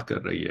बर्बाद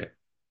कर रही है।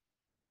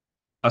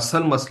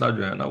 असल मसला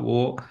जो है ना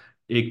वो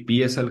एक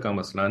पीएसएल का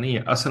मसला नहीं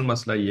है। असल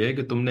मसला ये है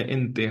कि तुमने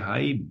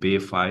इंतहाई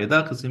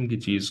बेफायदा किस्म की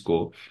चीज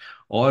को,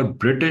 और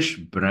ब्रिटिश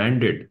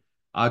ब्रांडेड,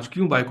 आज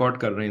क्यों बायकॉट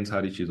कर रहे हैं इन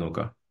सारी चीजों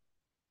का?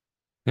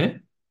 है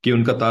कि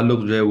उनका ताल्लुक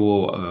जो है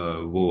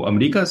वो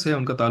अमेरिका से है,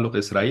 उनका ताल्लुक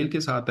इसराइल के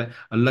साथ है।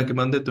 अल्लाह के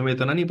बंदे, तुम्हें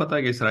इतना नहीं पता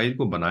कि इसराइल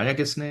को बनाया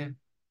किसने है?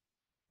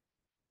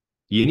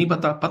 ये नहीं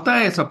पता? पता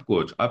है सब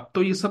कुछ, अब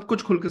तो ये सब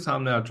कुछ खुल के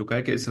सामने आ चुका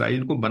है कि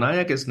इसराइल को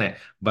बनाया किसने है।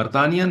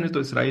 बरतानिया ने तो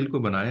इसराइल को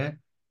बनाया है।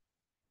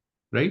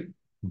 राइट?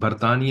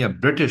 बरतानिया,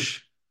 British,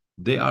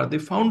 they are the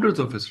founders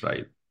of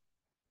Israel.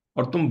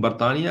 और तुम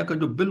बरतानिया का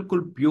जो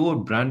बिल्कुल प्योर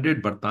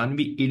ब्रांडेड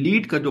बरतानवी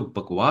एलीट का जो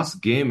बकवास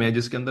गेम है,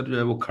 जिसके अंदर जो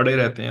है वो खड़े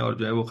रहते हैं और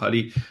जो है वो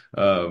खाली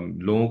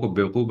लोगों को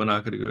बेवकूफ बना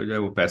कर जो है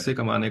वो पैसे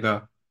कमाने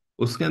का,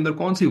 उसके अंदर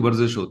कौन सी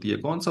वर्जिश होती है,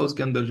 कौन सा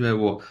उसके अंदर जो है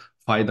वो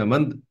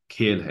फायदेमंद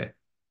खेल है?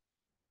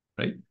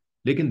 राइट?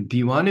 लेकिन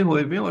दीवाने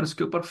हुए हुए हैं और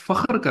इसके ऊपर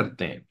फख्र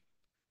करते हैं,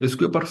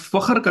 इसके ऊपर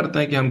फख्र करते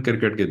हैं कि हम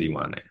क्रिकेट के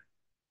दीवाने हैं।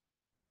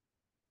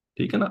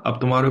 ठीक है ना? अब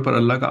तुम्हारे ऊपर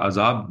अल्लाह का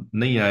अजाब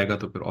नहीं आएगा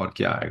तो फिर और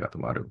क्या आएगा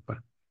तुम्हारे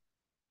ऊपर?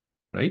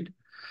 राइट?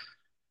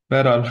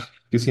 बहरहाल,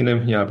 किसी ने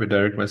यहाँ पे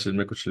डायरेक्ट मैसेज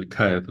में कुछ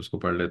लिखा है तो उसको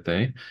पढ़ लेते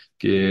हैं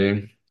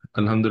कि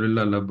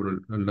الحمدللہ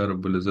اللہ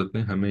رب العزت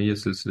نے ہمیں یہ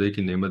سلسلے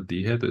کی نعمت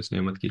دی ہے، تو اس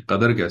نعمت کی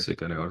قدر کیسے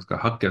کریں اور اس کا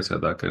حق کیسے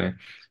ادا کریں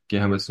کہ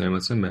ہم اس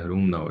نعمت سے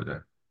محروم نہ ہو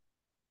جائیں۔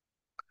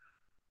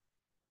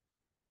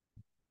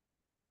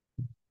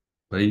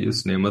 بھائی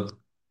اس نعمت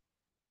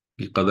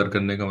کی قدر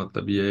کرنے کا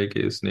مطلب یہ ہے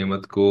کہ اس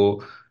نعمت کو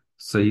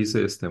صحیح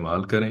سے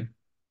استعمال کریں،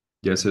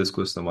 جیسے اس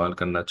کو استعمال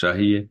کرنا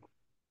چاہیے،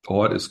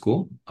 اور اس کو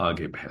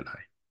آگے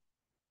پھیلائیں۔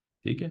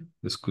 ٹھیک ہے،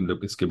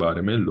 اس کے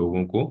بارے میں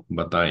لوگوں کو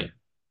بتائیں۔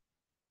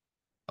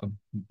 اب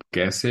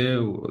کیسے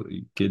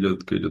کہ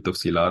جو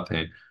تفصیلات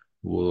ہیں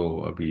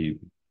وہ ابھی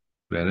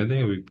رہنے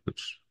دیں، ابھی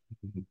کچھ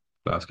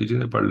کلاس کی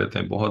چیزیں پڑھ لیتے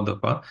ہیں۔ بہت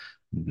دفعہ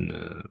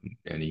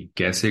یعنی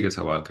کیسے کے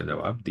سوال کا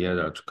جواب دیا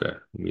جا چکا ہے،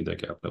 امید ہے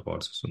کہ آپ نے غور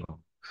سے سنا ہو۔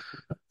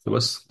 تو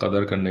بس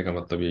قدر کرنے کا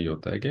مطلب یہی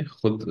ہوتا ہے کہ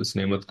خود اس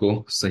نعمت کو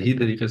صحیح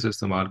طریقے سے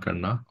استعمال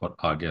کرنا اور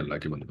آگے اللہ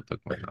کے بندوں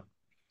تک پہنچانا۔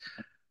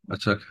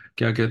 اچھا،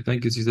 کیا کہتے ہیں،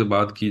 کسی سے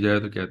بات کی جائے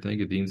تو کہتے ہیں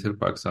کہ دین صرف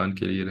پاکستان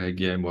کے لیے رہ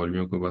گیا ہے،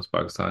 مولویوں کو بس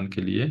پاکستان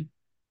کے لیے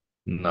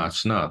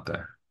ناچنا آتا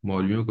ہے،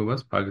 مولویوں کو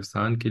بس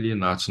پاکستان کے لیے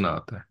ناچنا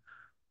آتا ہے،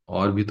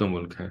 اور بھی تو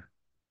ملک ہیں۔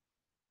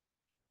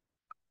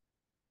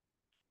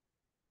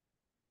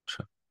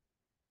 اچھا،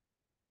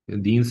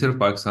 دین صرف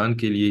پاکستان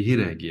کے لیے ہی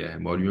رہ گیا ہے،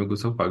 مولویوں کو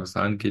صرف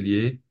پاکستان کے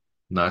لیے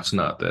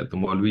ناچنا آتا ہے، تو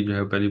مولوی جو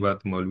ہے، پہلی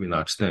بات مولوی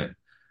ناچتے ہیں؟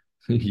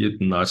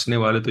 یہ ناچنے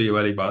والے تو یہ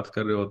والی بات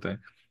کر رہے ہوتے ہیں،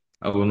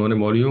 اب انہوں نے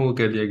مولویوں کو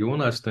کہہ دیا کہ وہ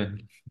ناچتے ہیں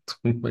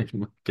تو بھائی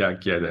کیا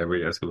کیا جائے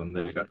بھائی ایسے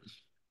بندے کا؟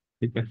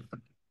 ٹھیک ہے،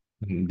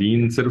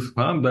 دین صرف،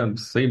 ہاں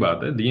صحیح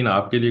بات ہے، دین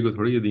آپ کے لیے کوئی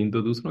تھوڑی ہے، دین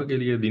تو دوسروں کے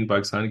لیے، دین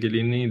پاکستان کے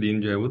لیے نہیں،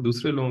 دین جو ہے وہ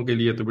دوسرے لوگوں کے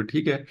لیے، تو پھر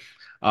ٹھیک ہے،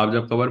 آپ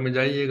جب قبر میں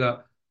جائیے گا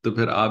تو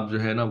پھر آپ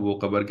جو ہے نا وہ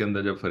قبر کے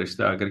اندر جب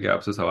فرشتہ آ کر کے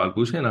آپ سے سوال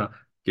پوچھے نا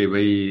کہ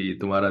بھائی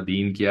تمہارا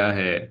دین کیا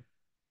ہے،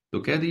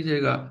 تو کہہ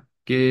دیجیے گا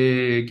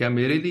کہ کیا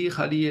میرے لیے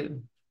خالی ہے؟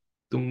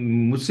 تم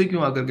مجھ سے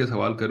کیوں آ کر کے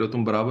سوال کر رہے ہو؟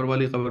 تم برابر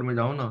والی قبر میں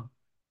جاؤ نا،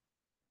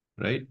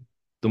 رائٹ؟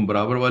 تم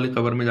برابر والی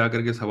قبر میں جا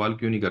کر کے سوال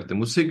کیوں نہیں کرتے؟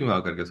 مجھ سے کیوں آ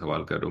کر کے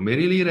سوال کر رہے ہو؟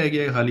 میرے لیے رہ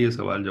گیا ہے خالی یہ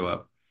سوال جواب؟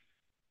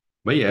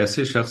 بھائی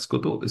ایسے شخص کو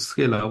تو اس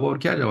کے علاوہ اور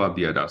کیا جواب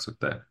دیا جا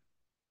سکتا ہے،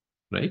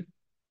 رائٹ؟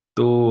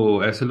 تو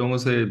ایسے لوگوں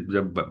سے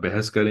جب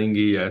بحث کریں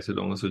گی، یا ایسے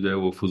لوگوں سے جو ہے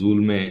وہ فضول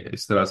میں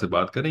اس طرح سے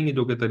بات کریں گی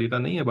جو کہ طریقہ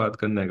نہیں ہے بات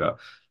کرنے کا،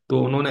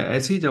 تو انہوں نے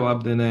ایسے ہی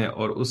جواب دینا ہے،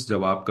 اور اس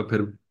جواب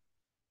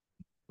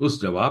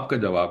کا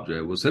جواب جو ہے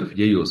وہ صرف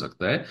یہی ہو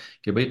سکتا ہے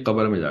کہ بھائی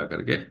قبر میں جا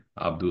کر کے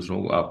آپ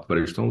دوسروں کو، آپ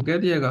فرشتوں کو کہہ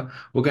دیے گا،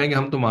 وہ کہیں گے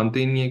ہم تو مانتے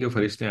ہی نہیں ہیں کہ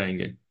فرشتے آئیں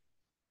گے،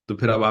 تو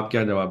پھر اب آپ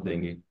کیا جواب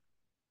دیں گے؟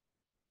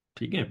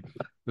 ٹھیک ہے،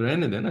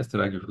 رہنے دینا اس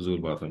طرح کی فضول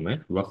باتوں میں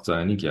وقت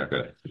ضائع نہیں کیا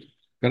کریں،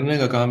 کرنے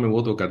کا کام ہے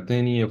وہ تو کرتے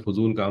ہی نہیں ہے،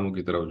 فضول کاموں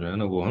کی طرف جو ہے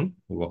نا وہ ہم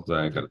وقت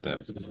ضائع کرتے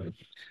ہیں۔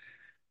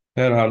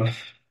 بہرحال،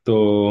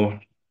 تو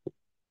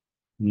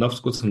نفس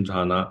کو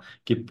سمجھانا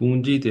کہ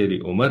پونجی تیری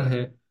عمر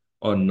ہے،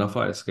 اور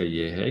نفع اس کا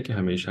یہ ہے کہ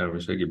ہمیشہ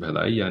ہمیشہ کی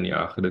بھلائی یعنی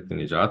آخرت کی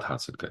نجات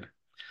حاصل کرے۔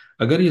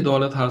 اگر یہ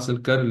دولت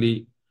حاصل کر لی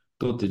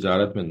تو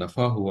تجارت میں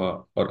نفع ہوا،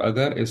 اور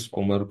اگر اس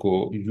عمر کو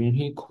یوں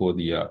ہی کھو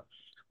دیا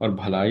اور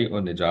بھلائی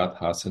اور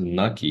نجات حاصل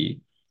نہ کی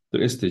تو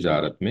اس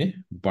تجارت میں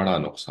بڑا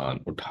نقصان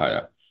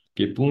اٹھایا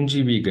کہ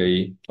پونجی بھی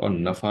گئی اور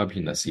نفع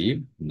بھی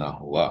نصیب نہ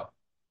ہوا۔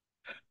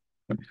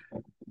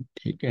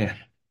 ٹھیک ہے،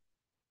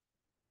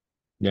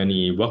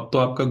 یعنی وقت تو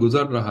آپ کا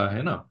گزر رہا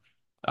ہے نا،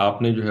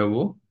 آپ نے جو ہے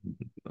وہ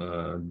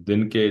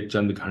دن کے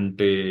چند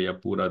گھنٹے یا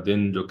پورا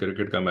دن جو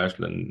کرکٹ کا میچ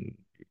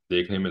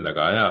دیکھنے میں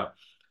لگایا،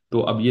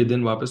 تو اب یہ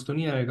دن واپس تو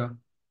نہیں آئے گا،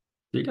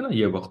 ٹھیک ہے نا،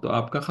 یہ وقت تو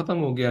آپ کا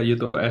ختم ہو گیا، یہ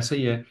تو ایسا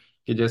ہی ہے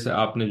کہ جیسے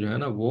آپ نے جو ہے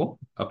نا وہ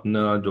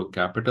اپنا جو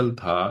کیپٹل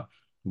تھا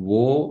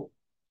وہ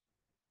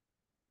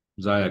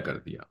ضائع کر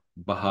دیا،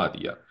 بہا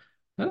دیا،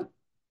 ہے نا؟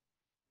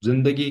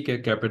 زندگی کے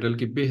کیپٹل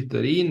کی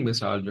بہترین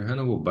مثال جو ہے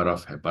نا وہ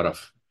برف ہے، برف،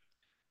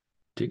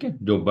 ٹھیک ہے،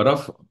 جو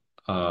برف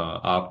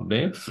آپ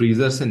نے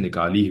فریزر سے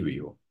نکالی ہوئی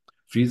ہو،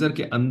 فریزر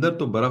کے اندر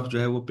تو برف جو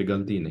ہے وہ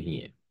پگھلتی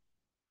نہیں ہے،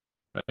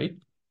 رائٹ؟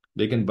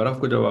 لیکن برف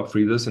کو جب آپ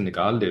فریزر سے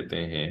نکال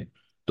دیتے ہیں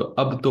تو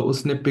اب تو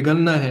اس نے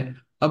پگھلنا ہے،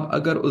 اب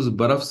اگر اس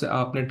برف سے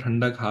آپ نے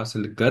ٹھنڈک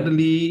حاصل کر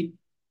لی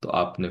تو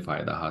آپ نے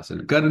فائدہ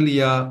حاصل کر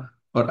لیا،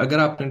 اور اگر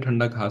آپ نے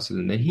ٹھنڈک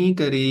حاصل نہیں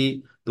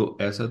کری تو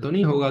ایسا تو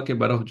نہیں ہوگا کہ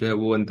برف جو ہے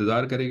وہ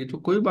انتظار کرے گی تو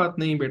کوئی بات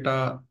نہیں بیٹا،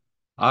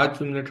 آج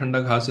تم نے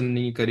ٹھنڈک حاصل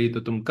نہیں کری تو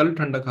تم کل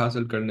ٹھنڈک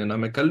حاصل کر لینا،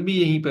 میں کل بھی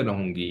یہیں پہ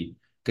رہوں گی،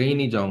 کہیں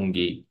نہیں جاؤں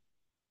گی۔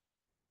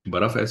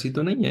 برف ایسی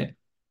تو نہیں ہے،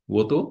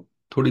 وہ تو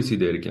تھوڑی سی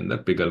دیر کے اندر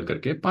پگھل کر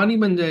کے پانی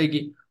بن جائے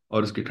گی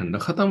اور اس کی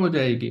ٹھنڈک ختم ہو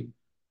جائے گی،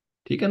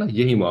 ٹھیک ہے نا؟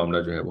 یہی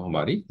معاملہ جو ہے وہ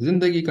ہماری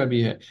زندگی کا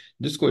بھی ہے،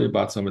 جس کو یہ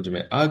بات سمجھ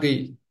میں آ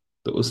گئی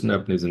تو اس نے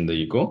اپنی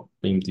زندگی کو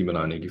قیمتی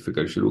بنانے کی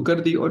فکر شروع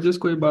کر دی، اور جس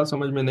کو یہ بات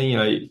سمجھ میں نہیں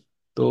آئی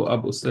تو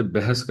اب اس سے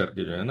بحث کر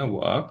کے جو ہے نا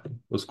وہ آپ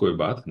اس کو یہ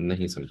بات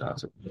نہیں سمجھا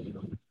سکتے،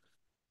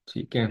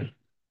 ٹھیک ہے؟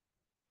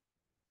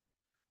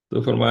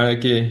 تو فرمایا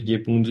کہ یہ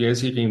پونجی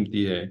ایسی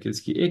قیمتی ہے کہ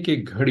اس کی ایک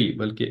ایک گھڑی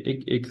بلکہ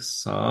ایک ایک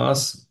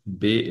سانس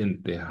بے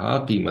انتہا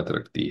قیمت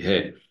رکھتی ہے،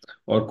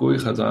 اور کوئی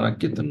خزانہ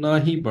کتنا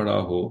ہی بڑا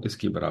ہو اس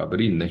کی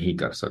برابری نہیں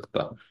کر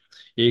سکتا۔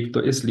 ایک تو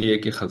اس لیے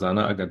کہ خزانہ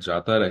اگر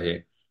جاتا رہے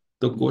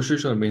تو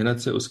کوشش اور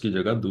محنت سے اس کی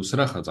جگہ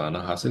دوسرا خزانہ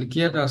حاصل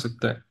کیا جا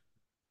سکتا ہے،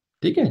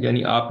 ٹھیک ہے؟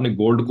 یعنی آپ نے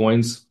گولڈ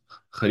کوائنز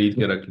خرید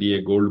کے رکھ لیے،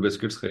 گولڈ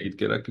بسکٹس خرید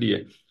کے رکھ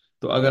لیے،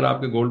 تو اگر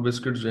آپ کے گولڈ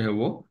بسکٹ جو ہیں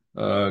وہ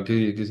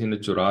کسی نے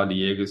چرا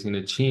لیے، کسی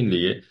نے چھین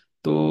لیے،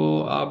 تو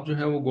آپ جو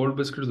ہے وہ گولڈ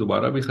بسکٹ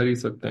دوبارہ بھی خرید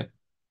سکتے ہیں،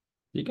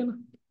 ٹھیک ہے نا؟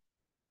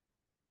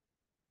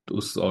 تو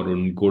اور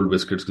ان گولڈ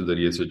بسکٹس کے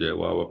ذریعے سے جو ہے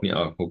وہ آپ اپنی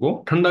آنکھوں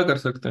کو ٹھنڈا کر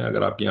سکتے ہیں،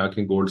 اگر آپ کی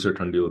آنکھیں گولڈ سے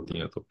ٹھنڈی ہوتی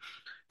ہیں تو،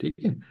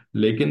 ٹھیک ہے۔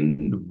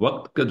 لیکن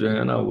وقت کا جو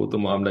ہے نا وہ تو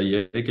معاملہ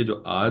یہ ہے کہ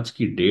جو آج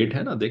کی ڈیٹ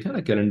ہے نا، دیکھیں نا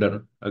کیلنڈر،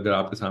 اگر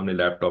آپ کے سامنے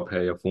لیپ ٹاپ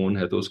ہے یا فون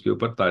ہے تو اس کے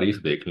اوپر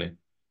تاریخ دیکھ لیں،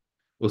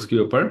 اس کے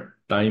اوپر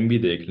ٹائم بھی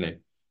دیکھ لیں،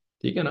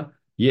 ٹھیک ہے نا؟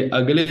 یہ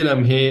اگلے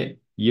لمحے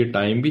یہ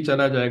ٹائم بھی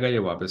چلا جائے گا، یہ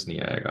واپس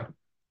نہیں آئے گا،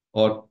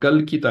 اور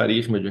کل کی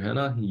تاریخ میں جو ہے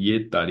نا یہ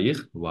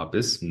تاریخ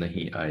واپس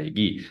نہیں آئے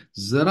گی۔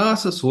 ذرا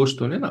سا سوچ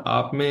تو لیں نا،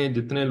 آپ میں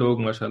جتنے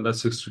لوگ ماشاءاللہ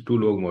 62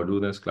 لوگ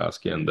موجود ہیں اس کلاس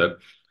کے اندر،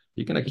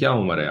 ٹھیک ہے نا؟ کیا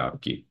عمر ہے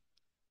آپ کی؟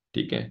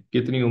 ٹھیک ہے،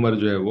 کتنی عمر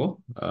جو ہے وہ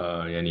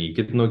یعنی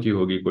کتنوں کی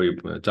ہوگی؟ کوئی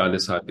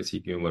 40 سال کسی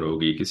کی عمر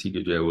ہوگی، کسی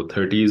کی جو ہے وہ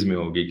 30s میں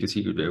ہوگی،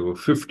 کسی کی جو ہے وہ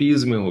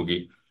 50s میں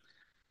ہوگی۔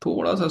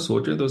 تھوڑا سا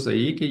سوچیں تو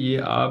صحیح کہ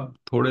یہ آپ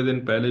تھوڑے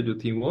دن پہلے جو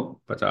تھی وہ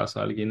 50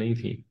 سال کی نہیں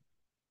تھی،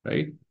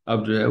 رائٹ؟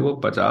 اب جو ہے وہ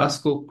 50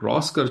 کو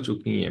کراس کر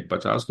چکی ہیں۔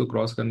 50 کو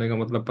کراس کرنے کا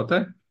مطلب پتہ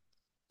ہے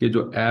کہ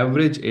جو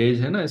ایوریج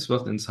ایج ہے نا اس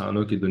وقت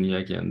انسانوں کی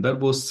دنیا کے اندر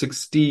وہ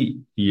 60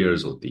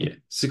 ایئرز ہوتی ہے،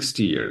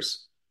 60 ایئرس۔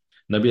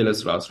 نبی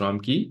علیہ السلام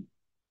کی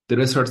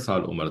 63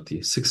 سال عمر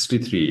تھی،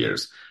 63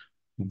 ایئرس،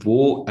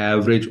 وہ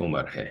ایوریج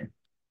عمر ہے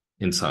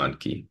انسان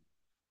کی،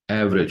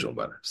 ایوریج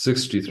عمر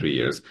 63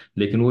 ایئرس۔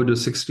 لیکن وہ جو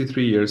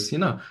 63 ایئرس تھی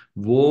نا،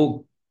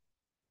 وہ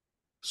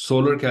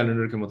سولر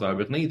کیلنڈر کے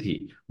مطابق نہیں تھی،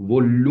 وہ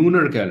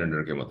لونر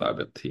کیلنڈر کے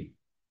مطابق تھی،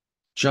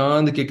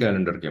 چاند کے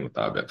کیلنڈر کے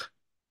مطابق،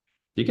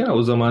 ٹھیک ہے نا؟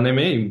 اس زمانے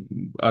میں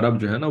عرب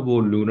جو ہے نا وہ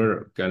لونر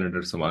کیلنڈر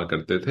استعمال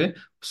کرتے تھے،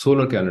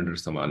 سولر کیلنڈر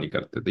استعمال نہیں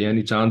کرتے تھے،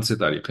 یعنی چاند سے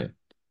تاریخیں۔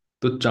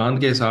 تو چاند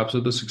کے حساب سے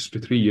تو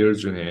 63 ایئرز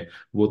جو ہیں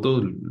وہ تو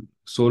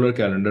سولر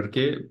کیلنڈر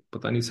کے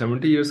پتہ نہیں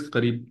 70 ایئرس کے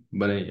قریب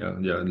بنے،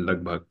 یا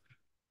لگ بھگ،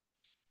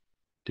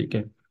 ٹھیک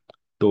ہے؟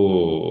 تو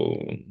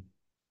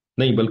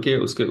نہیں، بلکہ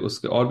اس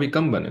کے اور بھی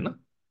کم بنے نا،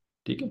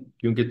 ٹھیک ہے،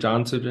 کیونکہ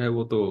چاند سے جو ہے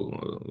وہ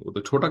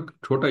تو چھوٹا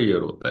چھوٹا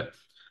ایئر ہوتا ہے۔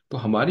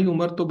 تو ہماری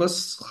عمر تو بس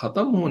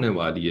ختم ہونے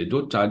والی ہے،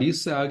 جو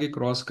 40 سے آگے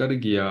کراس کر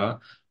گیا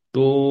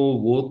تو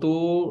وہ تو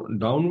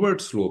ڈاؤن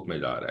ورڈ سلوپ میں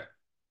جا رہا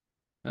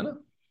ہے نا؟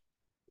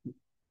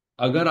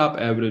 اگر آپ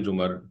ایوریج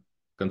عمر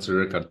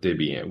کنسیڈر کرتے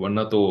بھی ہیں،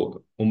 ورنہ تو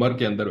عمر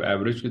کے اندر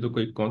ایوریج کی تو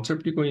کوئی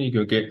کانسیپٹ ہی کوئی نہیں،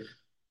 کیونکہ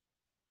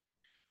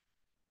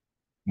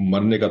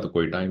مرنے کا تو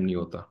کوئی ٹائم نہیں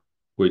ہوتا،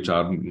 کوئی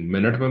 4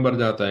 منٹ میں مر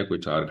جاتا ہے، کوئی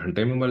 4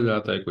 گھنٹے میں مر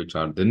جاتا ہے، کوئی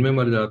 4 دن میں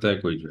مر جاتا ہے،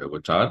 کوئی جو ہے وہ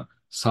 4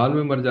 سال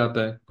میں مر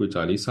جاتا ہے، کوئی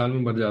 40 سال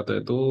میں مر جاتا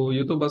ہے۔ تو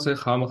یہ تو بس ایک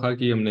خواہ مخواہ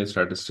کی ہم نے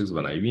اسٹیٹسٹکس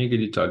بنائی ہوئی ہیں کہ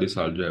جی 40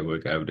 سال جو ہے وہ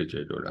ایک ایوریج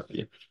ایج ہو جاتی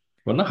ہے،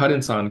 ورنہ ہر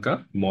انسان کا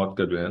موت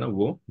کا جو ہے نا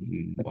وہ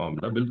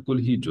معاملہ بالکل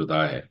ہی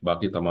جدا ہے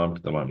باقی تمام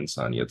کی تمام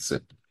انسانیت سے،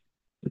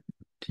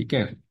 ٹھیک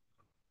ہے؟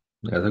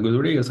 ایسا کوئی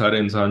تھوڑی ہے کہ سارے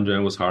انسان جو ہے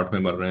وہ 60 میں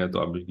مر رہے ہیں تو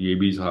اب یہ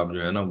بھی صاحب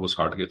جو ہے نا وہ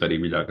 60 کے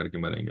قریب ہی جا کر کے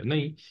مریں گے،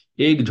 نہیں،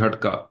 ایک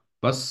جھٹکا،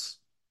 بس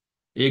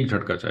ایک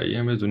جھٹکا چاہیے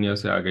ہمیں دنیا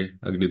سے آگے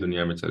اگلی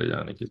دنیا میں چلے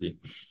جانے کے لیے۔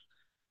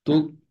 تو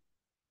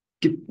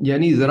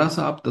یعنی ذرا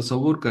سا آپ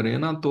تصور کریں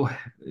نا تو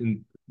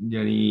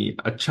یعنی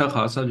اچھا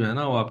خاصا جو ہے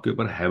نا وہ آپ کے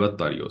اوپر ہیبت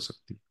طاری ہو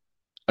سکتی ہے،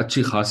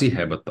 اچھی خاصی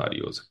ہیبت طاری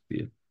ہو سکتی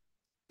ہے،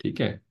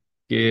 ٹھیک ہے؟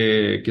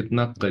 کہ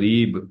کتنا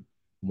قریب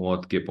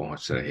موت کے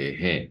پہنچ رہے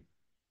ہیں،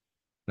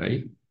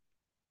 right؟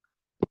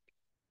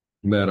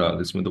 بہرحال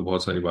اس میں تو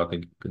بہت ساری باتیں،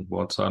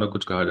 بہت سارا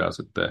کچھ کہا جا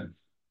سکتا ہے،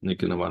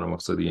 لیکن ہمارا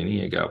مقصد یہ نہیں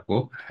ہے کہ آپ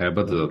کو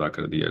ہیبت زدہ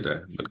کر دیا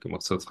جائے، بلکہ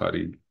مقصد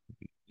ساری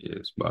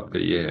اس بات کا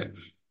یہ ہے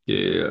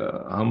کہ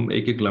ہم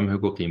ایک ایک لمحے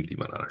کو قیمتی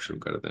بنانا شروع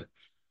کر دیں،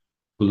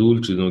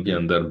 فضول چیزوں کے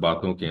اندر،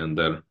 باتوں کے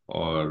اندر،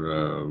 اور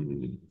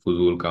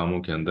فضول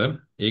کاموں کے اندر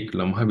ایک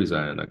لمحہ بھی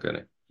ضائع نہ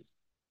کریں۔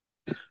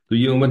 تو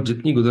یہ عمر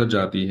جتنی گزر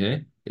جاتی ہے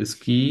اس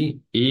کی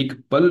ایک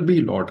پل بھی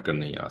لوٹ کر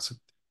نہیں آ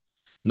سکتی،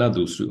 نہ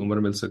دوسری عمر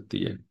مل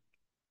سکتی ہے۔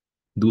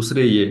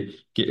 دوسرے یہ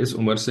کہ اس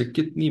عمر سے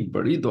کتنی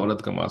بڑی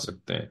دولت کما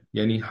سکتے ہیں،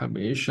 یعنی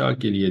ہمیشہ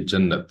کے لیے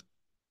جنت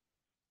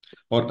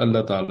اور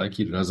اللہ تعالیٰ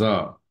کی رضا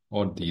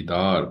اور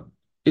دیدار،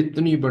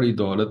 اتنی بڑی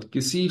دولت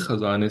کسی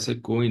خزانے سے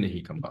کوئی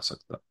نہیں کما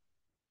سکتا،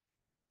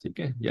 ٹھیک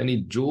ہے؟ یعنی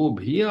جو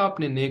بھی آپ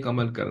نے نیک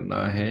عمل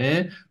کرنا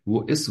ہے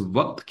وہ اس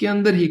وقت کے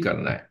اندر ہی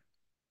کرنا ہے،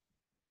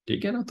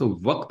 ٹھیک ہے نا؟ تو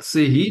وقت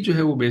سے ہی جو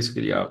ہے وہ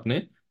بیسیکلی آپ نے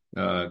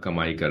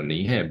کمائی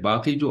کرنی ہے،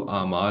 باقی جو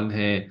اعمال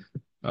ہیں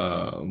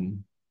آ،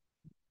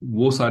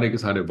 وہ سارے کے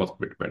سارے وقت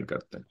پہ ڈپینڈ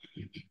کرتے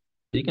ہیں،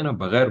 ٹھیک ہے نا؟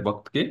 بغیر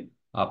وقت کے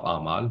آپ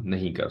اعمال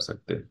نہیں کر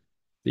سکتے،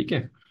 ٹھیک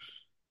ہے؟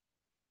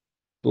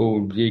 تو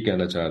یہ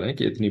کہنا چاہ رہے ہیں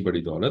کہ اتنی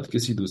بڑی دولت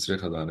کسی دوسرے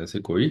خزانے سے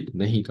کوئی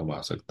نہیں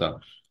کما سکتا،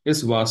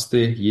 اس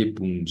واسطے یہ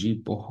پونجی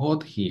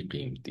بہت ہی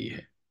قیمتی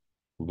ہے،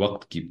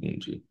 وقت کی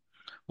پونجی۔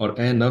 اور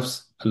اے نفس،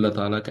 اللہ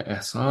تعالیٰ کا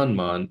احسان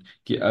مان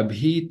کہ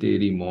ابھی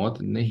تیری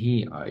موت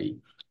نہیں آئی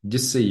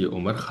جس سے یہ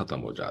عمر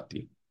ختم ہو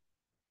جاتی،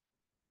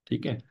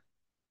 ٹھیک ہے؟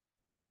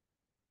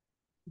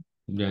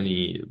 یعنی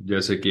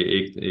جیسے کہ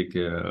ایک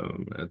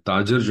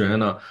تاجر جو ہے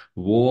نا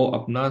وہ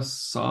اپنا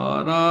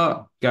سارا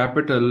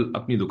کیپٹل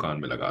اپنی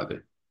دکان میں لگا دے،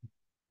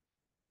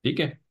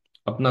 ٹھیک ہے؟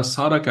 اپنا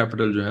سارا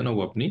کیپٹل جو ہے نا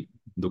وہ اپنی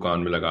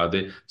دکان میں لگا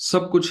دے،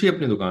 سب کچھ ہی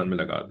اپنی دکان میں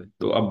لگا دے،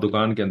 تو اب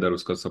دکان کے اندر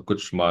اس کا سب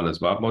کچھ مال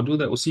اسباب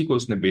موجود ہے، اسی کو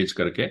اس نے بیچ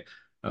کر کے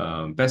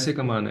پیسے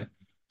کمانے۔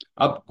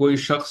 اب کوئی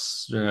شخص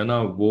جو ہے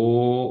نا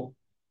وہ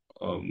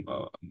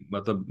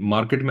مطلب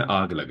مارکیٹ میں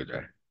آگ لگ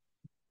جائے،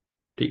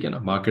 ٹھیک ہے نا،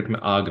 مارکیٹ میں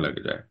آگ لگ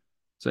جائے،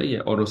 صحیح ہے،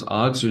 اور اس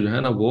آگ سے جو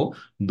ہے نا وہ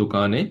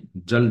دکانیں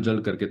جل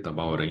جل کر کے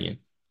تباہ ہو رہی ہیں،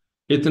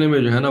 اتنے میں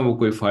جو ہے نا وہ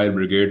کوئی فائر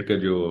بریگیڈ کے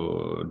جو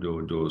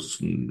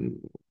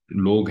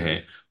لوگ ہیں،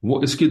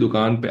 وہ اس کی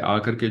دکان پہ آ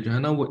کر کے جو ہے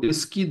نا وہ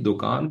اس کی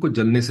دکان کو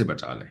جلنے سے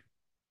بچا لیں،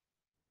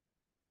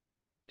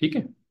 ٹھیک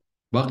ہے،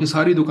 باقی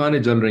ساری دکانیں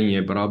جل رہی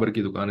ہیں، برابر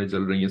کی دکانیں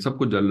جل رہی ہیں، سب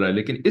کچھ جل رہا ہے،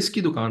 لیکن اس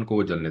کی دکان کو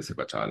وہ جلنے سے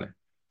بچا لیں،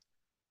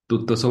 تو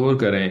تصور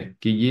کریں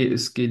کہ یہ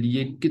اس کے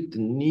لیے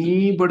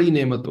کتنی بڑی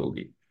نعمت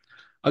ہوگی۔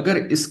 اگر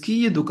اس کی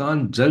یہ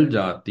دکان جل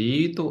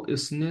جاتی تو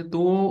اس نے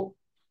تو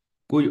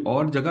کوئی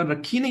اور جگہ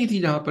رکھی نہیں تھی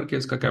جہاں پر کہ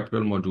اس کا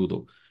کیپٹل موجود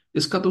ہو،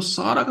 اس کا تو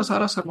سارا کا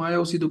سارا سرمایہ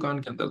اسی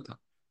دکان کے اندر تھا،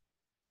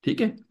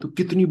 ٹھیک ہے، تو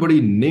کتنی بڑی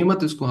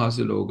نعمت اس کو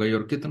حاصل ہو گئی،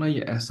 اور کتنا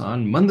یہ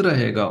احسان مند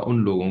رہے گا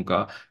ان لوگوں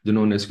کا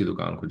جنہوں نے اس کی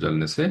دکان کو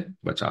جلنے سے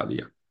بچا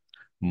دیا۔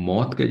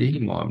 موت کا یہی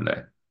معاملہ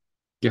ہے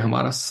کہ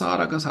ہمارا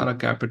سارا کا سارا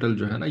کیپٹل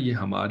جو ہے نا یہ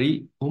ہماری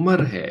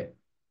عمر ہے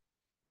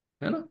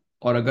نا،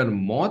 اور اگر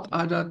موت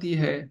آ جاتی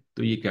ہے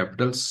تو یہ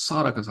کیپٹل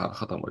سارا کا سارا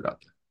ختم ہو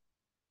جاتا ہے،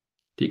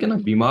 ٹھیک ہے نا،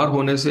 بیمار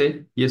ہونے سے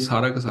یہ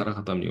سارا کا سارا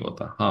ختم نہیں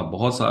ہوتا، ہاں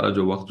بہت سارا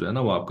جو وقت جو ہے نا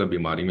وہ آپ کا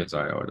بیماری میں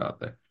ضائع ہو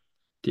جاتا ہے،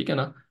 ٹھیک ہے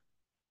نا،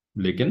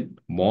 لیکن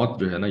موت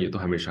جو ہے نا یہ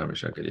تو ہمیشہ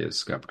ہمیشہ کے لیے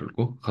اس کیپٹل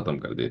کو ختم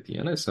کر دیتی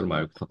ہے نا، اس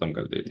سرمایہ کو ختم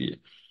کر دیتی ہے۔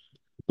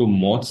 تو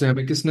موت سے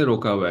ہمیں کس نے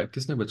روکا ہوا ہے،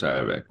 کس نے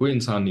بچایا ہوا ہے؟ کوئی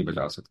انسان نہیں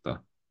بچا سکتا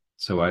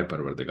سوائے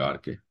پروردگار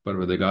کے،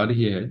 پروردگار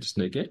ہی ہے جس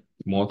نے کہ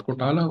موت کو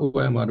ٹالا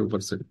ہوا ہے ہمارے اوپر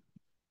سے۔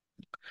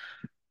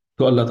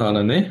 تو اللہ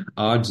تعالیٰ نے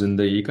آج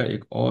زندگی کا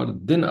ایک اور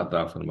دن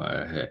عطا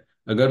فرمایا ہے،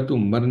 اگر تو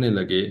مرنے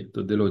لگے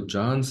تو دل و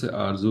جان سے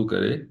آرزو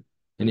کرے،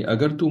 یعنی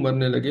اگر تو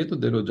مرنے لگے تو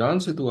دل و جان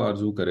سے تو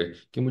آرزو کرے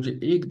کہ مجھے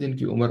ایک دن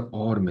کی عمر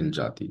اور مل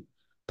جاتی،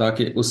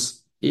 تاکہ اس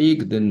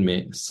ایک دن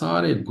میں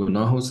سارے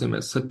گناہوں سے میں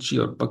سچی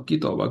اور پکی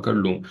توبہ کر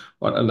لوں،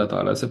 اور اللہ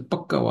تعالیٰ سے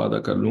پکا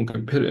وعدہ کر لوں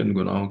کہ پھر ان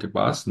گناہوں کے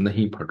پاس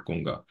نہیں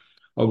پھٹکوں گا،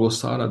 اور وہ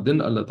سارا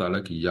دن اللہ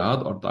تعالیٰ کی یاد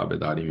اور تابے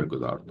داری میں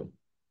گزار دوں،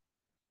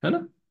 ہے نا۔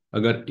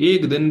 اگر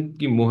ایک دن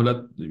کی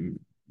مہلت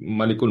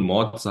ملک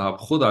الموت صاحب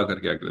خود آ کر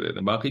کے دے دیتے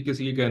ہیں، باقی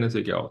کسی کے کہنے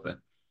سے کیا ہوتا ہے،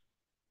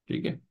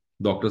 ٹھیک ہے،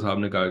 ڈاکٹر صاحب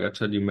نے کہا کہ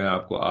اچھا جی میں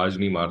آپ کو آج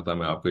نہیں مارتا،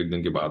 میں آپ کو ایک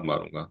دن کے بعد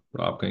ماروں گا،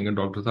 تو آپ کہیں گے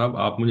ڈاکٹر صاحب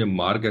آپ مجھے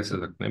مار کیسے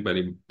سکتے ہیں،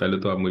 پہلے پہلے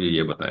تو آپ مجھے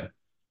یہ بتائیں،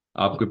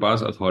 آپ کے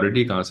پاس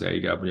اتھارٹی کہاں سے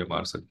آئی کہ آپ مجھے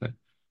مار سکتے ہیں،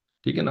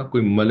 ٹھیک ہے نا،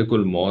 کوئی ملک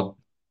الموت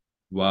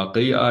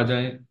واقعی آ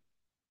جائیں،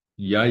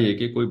 یا یہ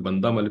کہ کوئی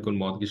بندہ ملک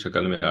الموت کی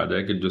شکل میں آ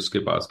جائے کہ جس کے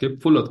پاس کے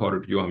فل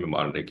اتھارٹی ہو ہمیں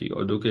مارنے کی،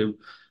 اور جو کہ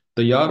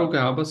تیار ہو کہ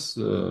ہاں بس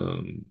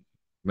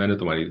میں نے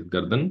تمہاری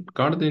گردن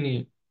کاٹ دینی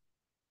ہے،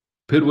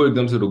 پھر وہ ایک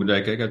دم سے رک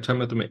جائے کہ اچھا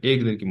میں تمہیں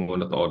ایک دن کی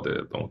مہلت اور دے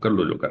دیتا ہوں، کر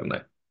لو جو کرنا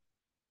ہے،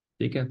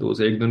 ٹھیک ہے، تو اس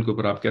ایک دن کے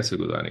اوپر آپ کیسے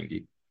گزاریں گی؟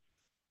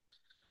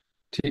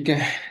 ٹھیک ہے،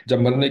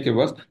 جب مرنے کے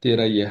وقت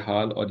تیرا یہ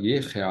حال اور یہ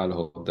خیال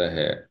ہوتا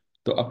ہے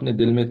تو اپنے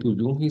دل میں تو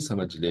یوں ہی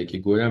سمجھ لے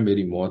کہ گویا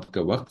میری موت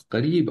کا وقت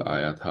قریب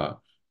آیا تھا،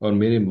 اور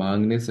میرے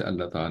مانگنے سے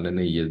اللہ تعالی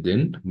نے یہ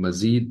دن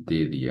مزید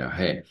دے دیا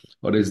ہے،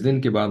 اور اس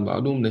دن کے بعد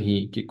معلوم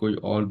نہیں کہ کوئی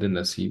اور دن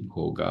نصیب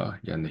ہوگا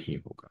یا نہیں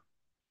ہوگا،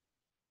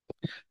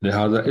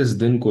 لہذا اس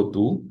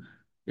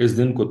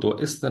دن کو تو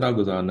اس طرح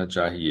گزارنا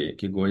چاہیے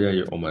کہ گویا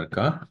یہ عمر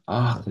کا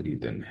آخری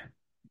دن ہے،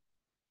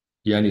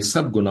 یعنی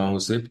سب گناہوں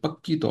سے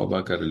پکی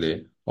توبہ کر لے،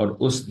 اور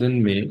اس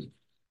دن میں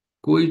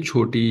کوئی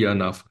چھوٹی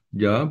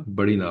یا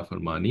بڑی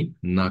نافرمانی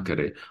نہ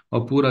کرے،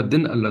 اور پورا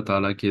دن اللہ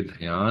تعالیٰ کے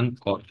دھیان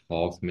اور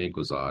خوف میں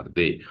گزار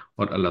دے،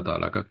 اور اللہ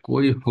تعالیٰ کا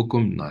کوئی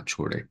حکم نہ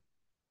چھوڑے،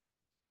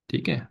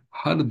 ٹھیک ہے،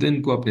 ہر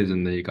دن کو اپنی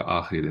زندگی کا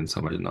آخری دن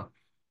سمجھنا،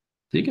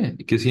 ٹھیک ہے،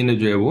 کسی نے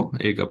جو ہے وہ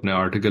ایک اپنے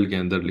آرٹیکل کے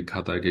اندر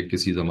لکھا تھا کہ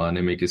کسی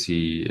زمانے میں کسی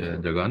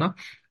جگہ نا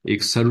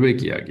ایک سروے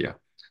کیا گیا،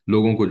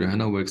 لوگوں کو جو ہے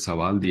نا وہ ایک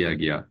سوال دیا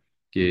گیا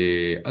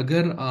کہ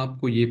اگر آپ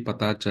کو یہ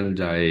پتا چل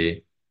جائے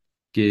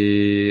کہ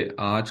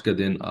آج کا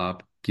دن آپ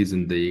کی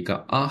زندگی کا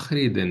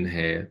آخری دن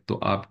ہے تو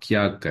آپ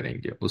کیا کریں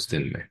گے اس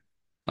دن میں،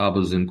 آپ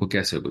اس دن کو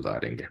کیسے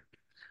گزاریں گے؟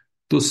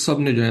 تو سب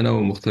نے جو ہے نا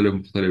وہ مختلف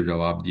مختلف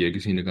جواب دیے،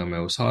 کسی نے کہا میں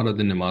وہ سارا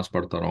دن نماز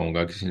پڑھتا رہوں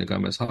گا، کسی نے کہا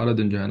میں سارا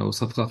دن جو ہے نا وہ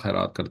صدقہ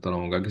خیرات کرتا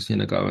رہوں گا، کسی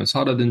نے کہا میں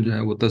سارا دن جو ہے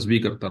وہ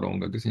تسبیح کرتا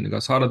رہوں گا، کسی نے کہا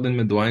سارا دن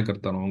میں دعائیں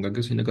کرتا رہوں گا،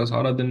 کسی نے کہا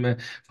سارا دن میں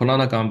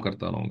فلانا کام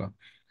کرتا رہوں گا۔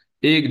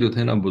 ایک جو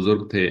تھے نا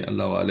بزرگ تھے،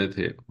 اللہ والے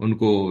تھے، ان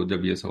کو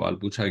جب یہ سوال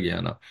پوچھا گیا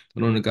نا،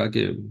 انہوں نے کہا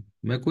کہ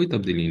میں کوئی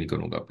تبدیلی نہیں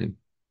کروں گا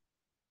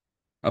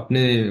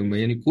اپنے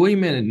یعنی کوئی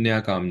میں نیا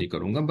کام نہیں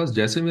کروں گا، بس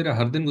جیسے میرا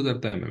ہر دن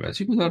گزرتا ہے میں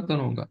ویسے ہی گزارتا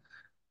رہوں گا۔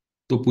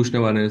 تو پوچھنے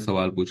والے نے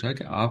سوال پوچھا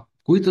کہ آپ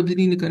کوئی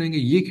تبدیلی نہیں کریں گے،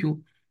 یہ کیوں؟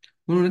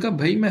 انہوں نے کہا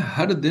بھائی میں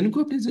ہر دن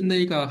کو اپنی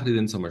زندگی کا آخری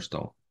دن سمجھتا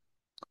ہوں،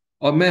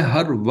 اور میں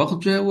ہر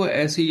وقت جو ہے وہ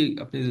ایسی ہی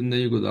اپنی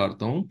زندگی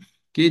گزارتا ہوں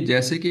کہ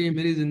جیسے کہ یہ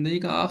میری زندگی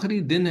کا آخری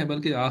دن ہے،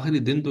 بلکہ آخری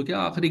دن تو کیا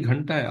آخری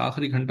گھنٹہ ہے،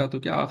 آخری گھنٹہ تو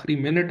کیا آخری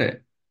منٹ ہے،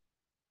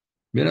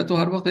 میرا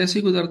تو ہر وقت ایسے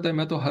ہی گزرتا ہے،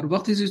 میں تو ہر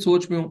وقت اسی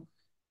سوچ میں ہوں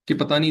کہ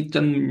پتہ نہیں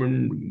چند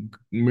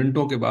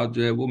منٹوں کے بعد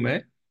جو ہے وہ میں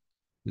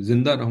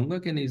زندہ رہوں گا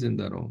کہ نہیں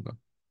زندہ رہوں گا۔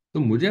 تو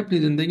مجھے اپنی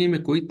زندگی میں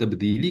کوئی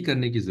تبدیلی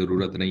کرنے کی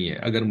ضرورت نہیں ہے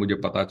اگر مجھے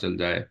پتا چل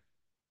جائے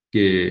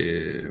کہ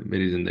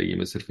میری زندگی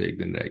میں صرف ایک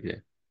دن رہ گیا ہے۔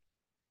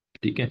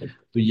 ٹھیک ہے،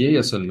 تو یہی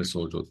اصل میں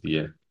سوچ ہوتی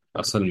ہے،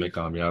 اصل میں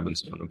کامیاب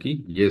انسانوں کی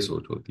یہ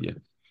سوچ ہوتی ہے،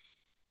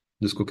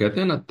 جس کو کہتے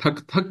ہیں نا تھک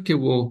تھک کے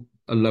وہ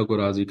اللہ کو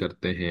راضی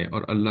کرتے ہیں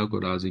اور اللہ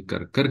کو راضی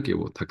کر کر کے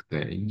وہ تھکتے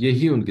ہیں،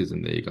 یہی ان کی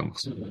زندگی کا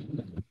مقصد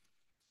ہے۔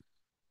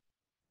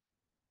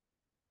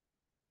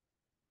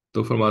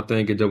 تو فرماتے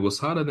ہیں کہ جب وہ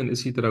سارا دن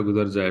اسی طرح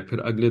گزر جائے پھر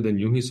اگلے دن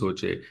یوں ہی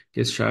سوچے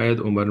کہ شاید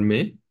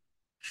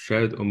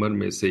عمر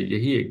میں سے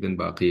یہی ایک دن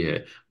باقی ہے،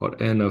 اور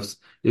اے نفس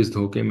اس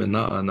دھوکے میں نہ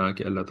آنا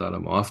کہ اللہ تعالیٰ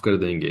معاف کر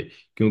دیں گے،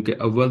 کیونکہ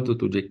اول تو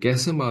تجھے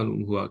کیسے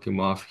معلوم ہوا کہ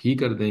معاف ہی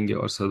کر دیں گے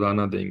اور سزا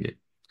نہ دیں گے؟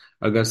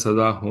 اگر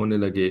سزا ہونے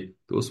لگے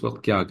تو اس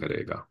وقت کیا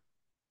کرے گا؟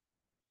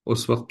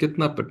 اس وقت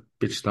کتنا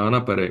پچھتانا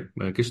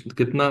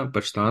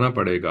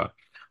پڑے گا،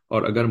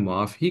 اور اگر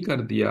معاف ہی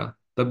کر دیا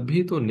تب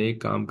بھی تو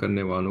نیک کام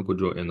کرنے والوں کو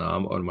جو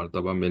انعام اور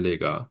مرتبہ ملے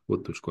گا وہ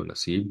تجھ کو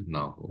نصیب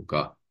نہ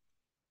ہوگا۔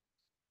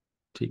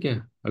 ٹھیک ہے،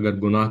 اگر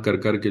گناہ کر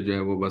کر کے جو ہے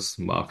وہ بس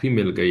معافی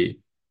مل گئی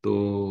تو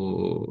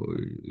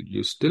یو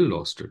اسٹل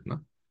لاسٹ اٹ نا،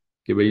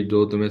 کہ بھئی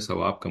جو تمہیں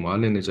ثواب کما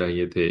لینے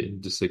چاہیے تھے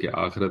جس سے کہ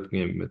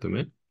میں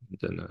تمہیں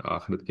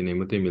آخرت کی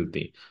نعمتیں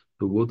ملتی،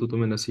 تو وہ تو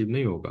تمہیں نصیب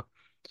نہیں ہوگا۔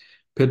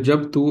 پھر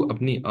جب تو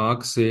اپنی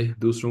آنکھ سے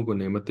دوسروں کو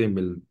نعمتیں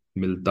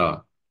ملتا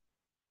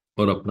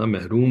اور اپنا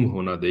محروم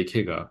ہونا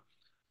دیکھے گا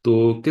تو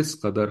کس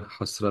قدر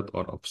حسرت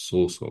اور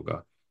افسوس ہوگا۔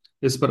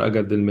 اس پر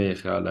اگر دل میں یہ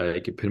خیال آئے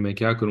کہ پھر میں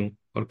کیا کروں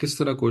اور کس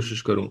طرح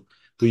کوشش کروں،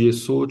 تو یہ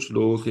سوچ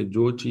لو کہ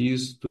جو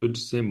چیز تجھ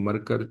سے مر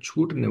کر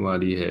چھوٹنے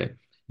والی ہے،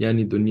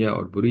 یعنی دنیا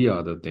اور بری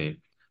عادتیں،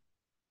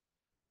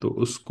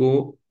 تو اس کو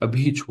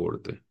ابھی چھوڑ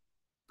دے،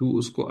 تو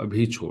اس کو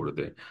ابھی چھوڑ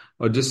دے،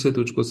 اور جس سے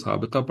تجھ کو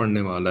سابقہ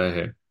پڑنے والا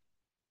ہے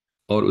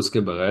اور اس کے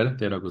بغیر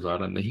تیرا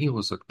گزارا نہیں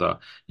ہو سکتا،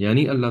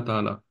 یعنی اللہ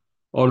تعالیٰ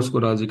اور اس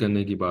کو راضی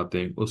کرنے کی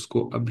باتیں، اس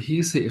کو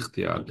ابھی سے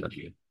اختیار کر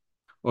لے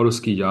اور اس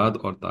کی یاد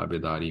اور تابے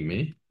داری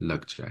میں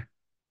لگ جائے۔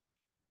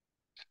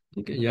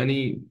 ٹھیک ہے، یعنی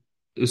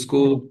اس کو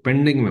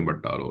پینڈنگ میں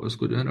مت ڈالو، اس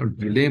کو جو ہے نا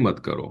ڈیلے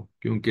مت کرو،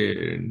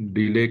 کیونکہ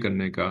ڈیلے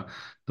کرنے کا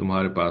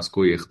تمہارے پاس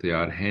کوئی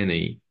اختیار ہے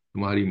نہیں۔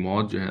 تمہاری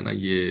موت جو ہے نا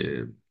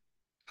یہ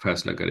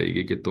فیصلہ کرے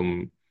گی کہ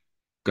تم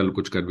کل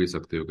کچھ کر بھی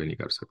سکتے ہو کہ نہیں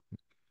کر سکتے۔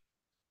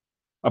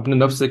 اپنے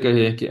نفس سے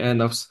کہے کہ اے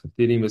نفس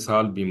تیری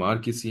مثال بیمار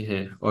کی سی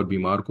ہے، اور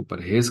بیمار کو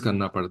پرہیز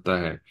کرنا پڑتا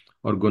ہے،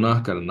 اور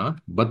گناہ کرنا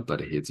بد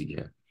پرہیزی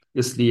ہے،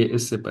 اس لیے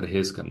اس سے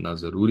پرہیز کرنا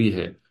ضروری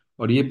ہے،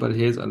 اور یہ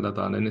پرہیز اللہ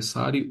تعالیٰ نے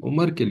ساری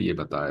عمر کے لیے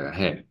بتایا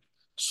ہے۔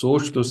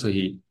 سوچ تو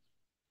صحیح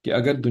کہ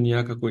اگر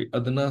دنیا کا کوئی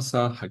ادنا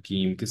سا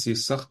حکیم کسی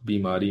سخت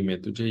بیماری میں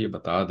تجھے یہ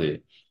بتا دے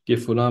کہ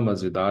فلاں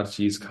مزیدار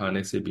چیز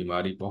کھانے سے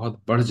بیماری بہت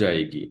بڑھ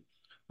جائے گی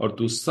اور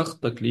تو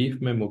سخت تکلیف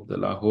میں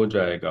مبتلا ہو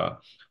جائے گا،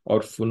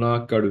 اور فلاں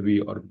کڑوی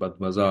اور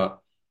بدمزہ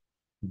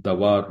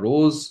دوا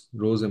روز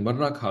روز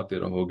مرہ کھاتے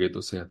رہو گے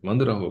تو صحت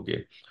مند رہو گے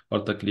اور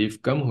تکلیف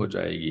کم ہو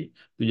جائے گی،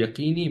 تو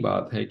یقینی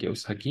بات ہے کہ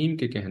اس حکیم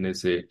کے کہنے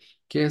سے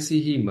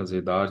کیسی ہی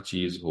مزیدار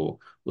چیز ہو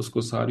اس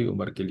کو ساری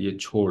عمر کے لیے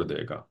چھوڑ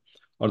دے گا،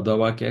 اور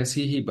دوا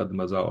کیسی ہی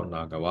بدمزہ اور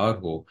ناگوار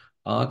ہو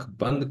آنکھ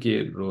بند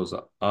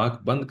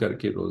کر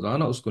کے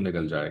روزانہ اس کو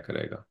نگل جایا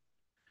کرے گا۔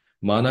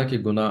 مانا کہ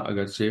گناہ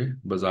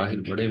اگرچہ بظاہر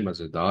بڑے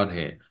مزیدار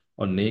ہیں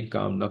اور نیک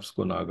کام نفس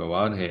کو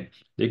ناگوار ہیں،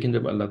 لیکن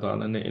جب اللہ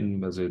تعالیٰ نے ان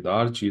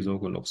مزیدار چیزوں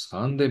کو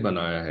نقصان دہ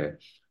بنایا ہے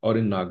اور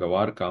ان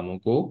ناگوار کاموں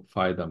کو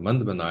فائدہ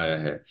مند بنایا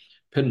ہے،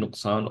 پھر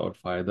نقصان اور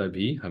فائدہ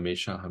بھی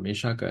ہمیشہ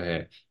ہمیشہ کا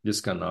ہے،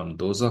 جس کا نام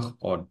دوزخ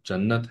اور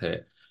جنت ہے۔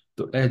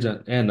 تو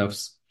اے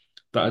نفس،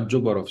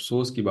 تعجب اور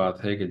افسوس کی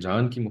بات ہے کہ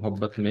جان کی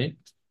محبت میں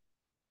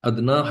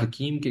ادنا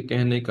حکیم کے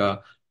کہنے کا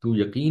تو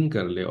یقین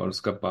کر لے اور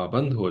اس کا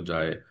پابند ہو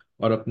جائے،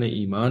 اور اپنے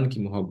ایمان کی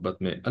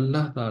محبت میں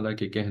اللہ تعالیٰ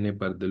کے کہنے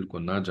پر دل کو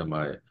نہ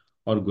جمائے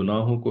اور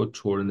گناہوں کو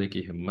چھوڑنے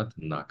کی ہمت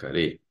نہ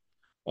کرے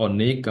اور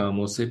نیک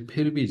کاموں سے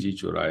پھر بھی جی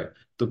چرائے،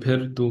 تو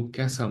پھر تو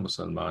کیسا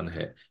مسلمان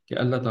ہے کہ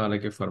اللہ تعالیٰ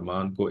کے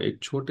فرمان کو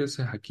ایک چھوٹے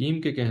سے حکیم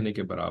کے کہنے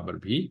کے برابر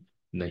بھی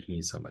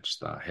نہیں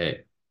سمجھتا ہے؟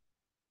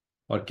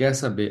 اور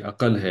کیسا بے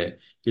عقل ہے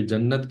کہ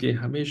جنت کے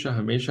ہمیشہ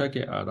ہمیشہ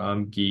کے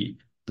آرام کی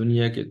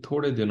دنیا کے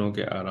تھوڑے دنوں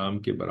کے آرام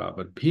کے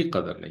برابر بھی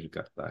قدر نہیں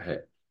کرتا ہے،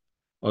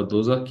 اور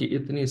دوزخ کی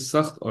اتنی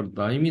سخت اور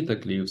دائمی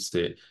تکلیف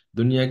سے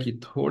دنیا کی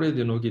تھوڑے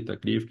دنوں کی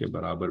تکلیف کے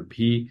برابر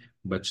بھی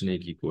بچنے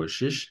کی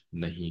کوشش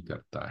نہیں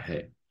کرتا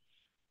ہے۔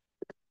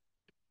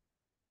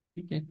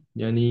 ٹھیک ہے،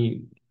 یعنی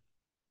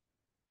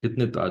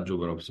کتنے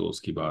تعجب اور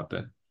افسوس کی بات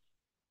ہے۔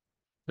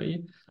 صحیح ہے؟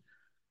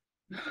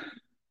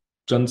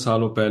 چند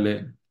سالوں پہلے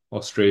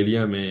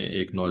آسٹریلیا میں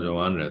ایک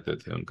نوجوان رہتے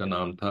تھے، ان کا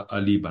نام تھا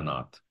علی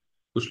بنات،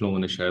 کچھ لوگوں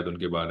نے شاید ان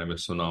کے بارے میں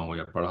سنا ہو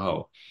یا پڑھا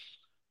ہو۔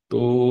 تو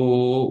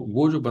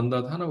وہ جو بندہ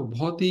تھا نا وہ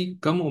بہت ہی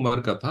کم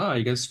عمر کا تھا،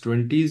 آئی گیس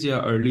 20s یا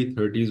ارلی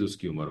 30s اس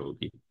کی عمر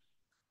ہوگی،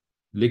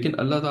 لیکن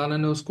اللہ تعالیٰ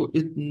نے اس کو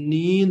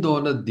اتنی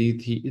دولت دی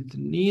تھی،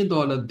 اتنی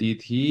دولت دی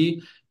تھی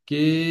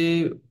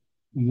کہ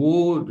وہ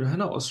جو ہے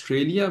نا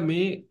آسٹریلیا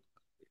میں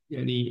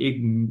یعنی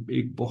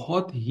ایک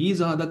بہت ہی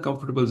زیادہ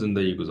کمفرٹیبل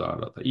زندگی گزار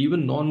رہا تھا،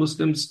 ایون نان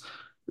مسلمس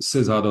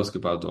سے زیادہ اس کے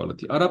پاس دولت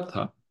تھی، عرب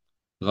تھا،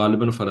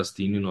 غالباً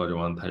فلسطینی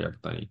نوجوان تھا یا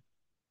پتہ نہیں۔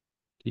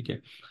 ٹھیک ہے،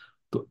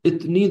 تو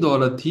اتنی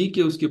دولت تھی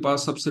کہ اس کے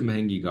پاس سب سے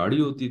مہنگی گاڑی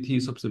ہوتی تھی،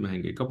 سب سے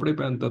مہنگے کپڑے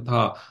پہنتا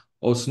تھا،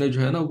 اور اس نے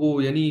جو ہے نا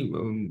وہ یعنی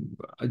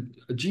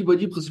عجیب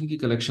عجیب قسم کی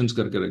کلیکشنز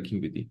کر کے رکھی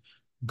ہوئی تھی،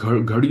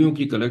 گھڑیوں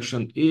کی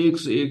کلیکشن ایک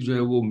سے ایک جو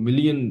ہے وہ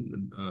ملین،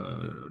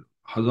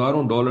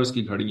 ہزاروں ڈالرز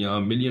کی گھڑیاں،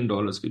 ملین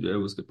ڈالرز کی جو ہے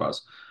اس کے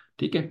پاس،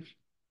 ٹھیک ہے؟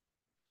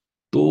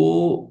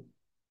 تو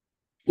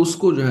اس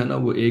کو جو ہے نا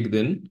وہ ایک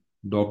دن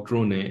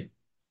ڈاکٹروں نے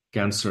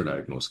کینسر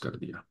ڈائگنوز کر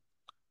دیا،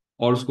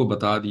 اور اس کو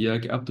بتا دیا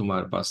کہ اب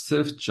تمہارے پاس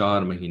صرف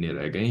 4 مہینے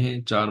رہ گئے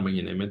ہیں، 4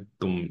 مہینے میں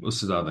تم اس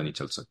سے زیادہ نہیں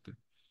چل سکتے،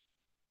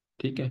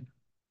 ٹھیک ہے؟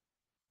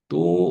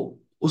 تو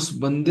اس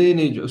بندے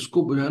نے جو اس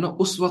کو جو ہے نا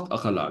اس وقت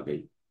عقل آ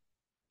گئی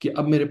کہ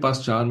اب میرے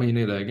پاس 4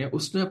 مہینے رہ گئے،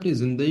 اس نے اپنی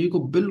زندگی کو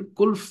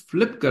بالکل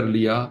فلپ کر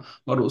لیا،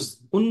 اور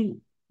ان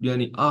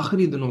یعنی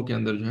آخری دنوں کے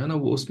اندر جو ہے نا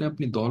وہ اس نے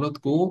اپنی دولت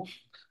کو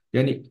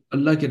یعنی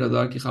اللہ کی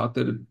رضا کی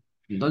خاطر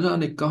نہ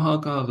جانے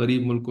کہاں کہاں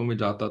غریب ملکوں میں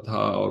جاتا تھا،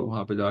 اور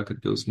وہاں پہ جا کر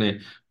کے اس نے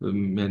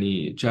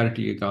یعنی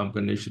چیریٹی کے کام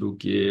کرنے شروع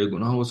کیے،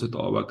 گناہوں سے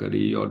توبہ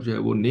کری، اور جو ہے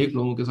وہ نیک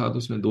لوگوں کے ساتھ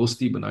اس نے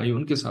دوستی بنائی،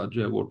 ان کے ساتھ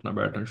جو ہے وہ اٹھنا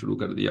بیٹھنا شروع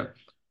کر دیا،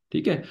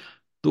 ٹھیک ہے؟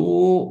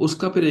 تو اس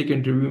کا پھر ایک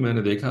انٹرویو میں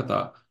نے دیکھا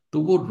تھا،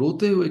 تو وہ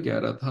روتے ہوئے کہہ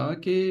رہا تھا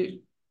کہ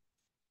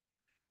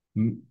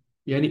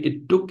یعنی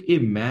it took a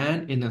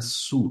man in a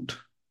suit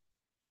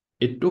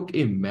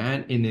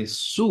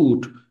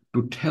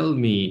to tell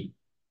me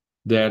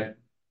that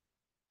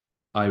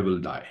I will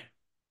die,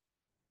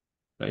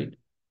 right?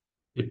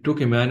 It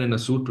took a man in a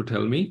suit to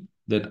tell me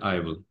that I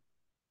will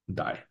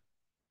die.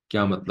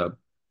 کیا مطلب؟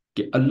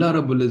 کہ اللہ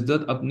رب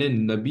العزت اپنے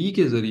نبی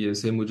کے ذریعے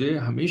سے مجھے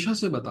ہمیشہ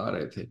سے بتا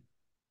رہے تھے،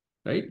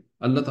 رائٹ؟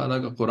 اللہ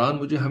تعالیٰ کا قرآن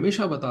مجھے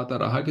ہمیشہ بتاتا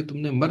رہا کہ تم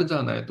نے مر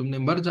جانا ہے، تم نے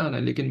مر جانا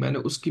ہے، لیکن میں نے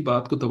اس کی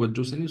بات کو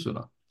توجہ سے نہیں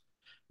سنا۔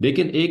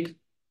 لیکن ایک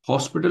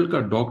ہاسپٹل کا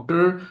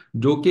ڈاکٹر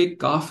جو کہ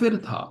کافر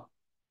تھا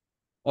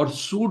اور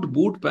سوٹ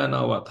بوٹ پہنا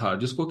ہوا تھا،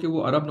 جس کو کہ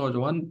وہ عرب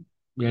نوجوان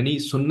یعنی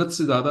سنت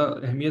سے زیادہ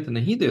اہمیت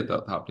نہیں دیتا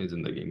تھا اپنی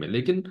زندگی میں،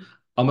 لیکن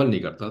عمل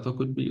نہیں کرتا تھا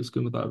کچھ بھی اس کے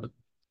مطابق،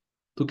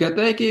 تو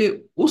کہتا ہے کہ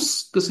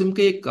اس قسم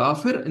کے ایک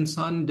کافر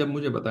انسان جب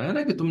مجھے بتایا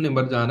نا کہ تم نے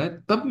مر جانا ہے،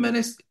 تب میں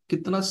نے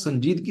کتنا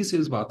سنجیدگی سے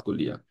اس بات کو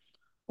لیا،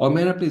 اور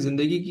میں نے اپنی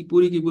زندگی کی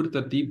پوری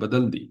ترتیب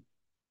بدل دی۔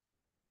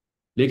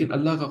 لیکن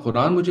اللہ کا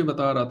قرآن مجھے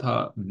بتا رہا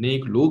تھا،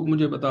 نیک لوگ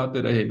مجھے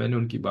بتاتے رہے، میں نے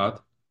ان کی بات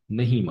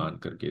نہیں مان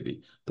کر کے دی،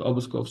 تو اب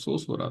اس کو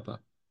افسوس ہو رہا تھا،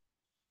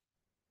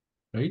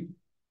 رائٹ؟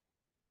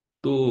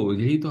 تو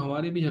یہی تو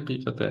ہماری بھی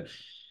حقیقت ہے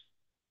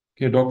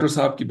کہ ڈاکٹر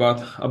صاحب کی بات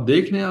اب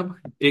دیکھ لیں، اب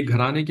ایک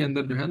گھرانے کے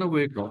اندر جو ہے نا وہ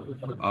ایک ڈاکٹر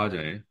صاحب آ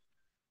جائیں،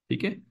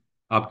 ٹھیک ہے؟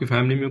 آپ کی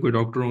فیملی میں کوئی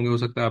ڈاکٹر ہوں گے، ہو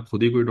سکتا ہے آپ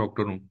خود ہی کوئی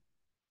ڈاکٹر ہوں،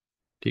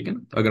 ٹھیک ہے نا؟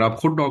 تو اگر آپ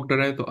خود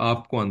ڈاکٹر ہیں تو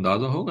آپ کو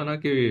اندازہ ہوگا نا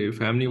کہ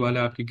فیملی والے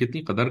آپ کی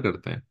کتنی قدر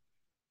کرتے ہیں،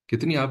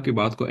 کتنی آپ کی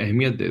بات کو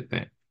اہمیت دیتے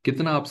ہیں،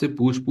 کتنا آپ سے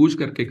پوچھ پوچھ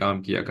کر کے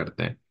کام کیا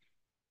کرتے ہیں،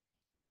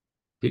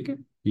 ٹھیک ہے؟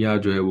 یا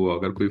جو ہے وہ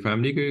اگر کوئی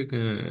فیملی کے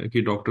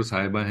کی ڈاکٹر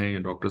صاحبہ ہیں یا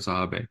ڈاکٹر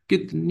صاحب ہیں،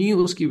 کتنی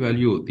اس کی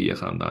ویلیو ہوتی ہے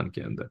خاندان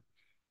کے اندر،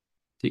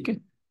 ٹھیک ہے؟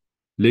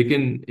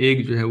 لیکن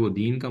ایک جو ہے وہ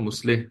دین کا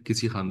مصلح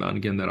کسی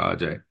خاندان کے اندر آ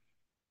جائے،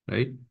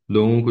 رائٹ؟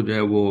 لوگوں کو جو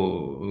ہے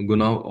وہ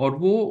گناہ، اور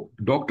وہ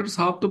ڈاکٹر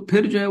صاحب تو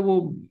پھر جو ہے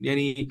وہ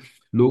یعنی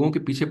لوگوں کے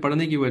پیچھے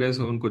پڑنے کی وجہ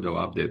سے ان کو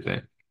جواب دیتے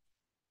ہیں،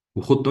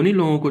 وہ خود تو نہیں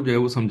لوگوں کو جو ہے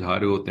وہ سمجھا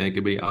رہے ہوتے ہیں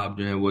کہ بھئی آپ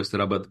جو ہے وہ اس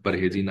طرح بد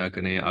پرہیزی نہ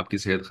کریں، آپ کی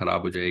صحت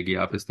خراب ہو جائے گی،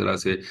 آپ اس طرح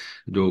سے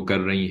جو کر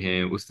رہی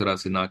ہیں اس طرح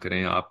سے نہ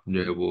کریں، آپ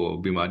جو ہے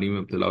وہ بیماری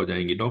میں مبتلا ہو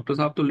جائیں گی۔ ڈاکٹر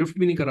صاحب تو لفٹ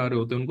بھی نہیں کرا رہے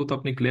ہوتے، ان کو تو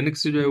اپنے کلینک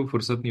سے جو ہے وہ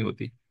فرصت نہیں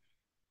ہوتی،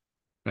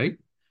 رائٹ؟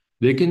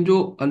 لیکن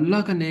جو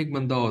اللہ کا نیک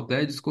بندہ ہوتا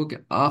ہے، جس کو کہ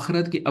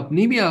آخرت کی،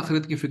 اپنی بھی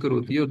آخرت کی فکر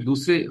ہوتی ہے اور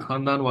دوسرے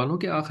خاندان والوں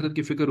کے آخرت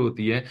کی فکر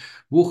ہوتی ہے،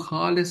 وہ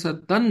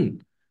خالصتاً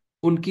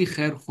ان کی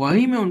خیر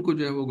خواہی میں ان کو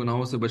جو ہے وہ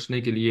گناہوں سے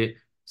بچنے کے لیے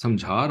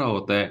سمجھا رہا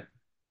ہوتا ہے،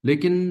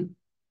 لیکن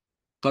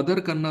قدر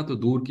کرنا تو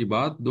دور کی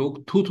بات،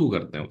 لوگ تھو تھو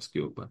کرتے ہیں اس کے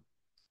اوپر،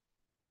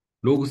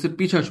 لوگ اسے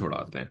پیچھا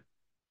چھوڑاتے ہیں،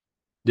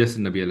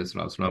 جیسے نبی علیہ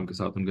الصلوۃ والسلام کے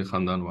ساتھ ان کے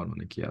خاندان والوں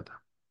نے کیا تھا،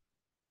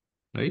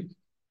 رائٹ؟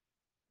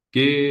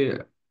 کہ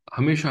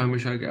ہمیشہ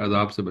ہمیشہ کے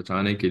عذاب سے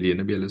بچانے کے لیے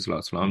نبی علیہ الصلوۃ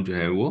والسلام جو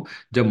ہے وہ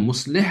جب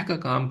مصلح کا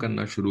کام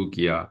کرنا شروع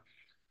کیا،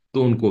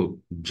 تو ان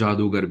کو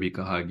جادوگر بھی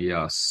کہا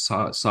گیا،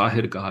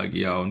 ساحر کہا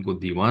گیا، ان کو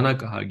دیوانہ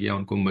کہا گیا،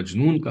 ان کو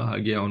مجنون کہا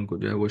گیا، ان کو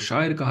جو ہے وہ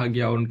شاعر کہا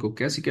گیا، ان کو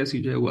کیسی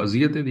کیسی جو ہے وہ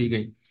اذیتیں دی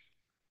گئیں،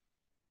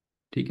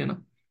 ٹھیک ہے نا؟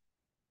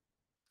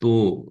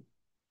 تو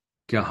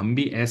کیا ہم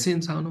بھی ایسے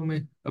انسانوں میں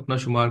اپنا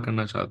شمار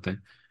کرنا چاہتے ہیں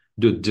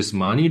جو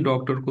جسمانی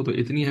ڈاکٹر کو تو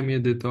اتنی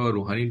اہمیت دیتا ہے، اور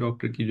روحانی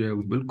ڈاکٹر کی جو ہے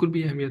وہ بالکل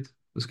بھی اہمیت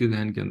اس کے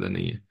ذہن کے اندر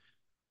نہیں ہے،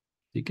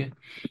 ٹھیک ہے؟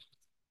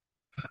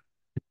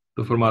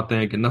 تو فرماتے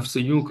ہیں کہ نفس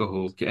سے یوں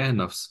کہو کہ اے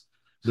نفس،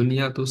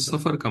 دنیا تو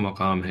سفر کا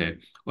مقام ہے،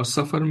 اور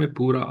سفر میں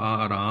پورا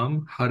آرام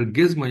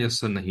ہرگز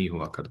میسر نہیں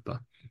ہوا کرتا،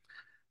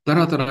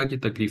 طرح طرح کی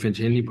تکلیفیں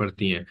جھیلنی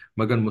پڑتی ہیں،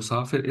 مگر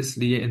مسافر اس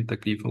لیے ان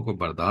تکلیفوں کو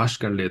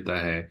برداشت کر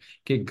لیتا ہے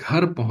کہ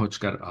گھر پہنچ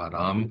کر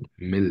آرام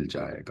مل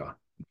جائے گا۔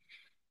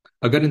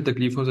 اگر ان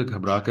تکلیفوں سے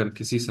گھبرا کر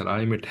کسی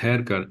سرائے میں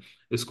ٹھہر کر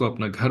اس کو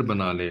اپنا گھر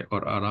بنا لے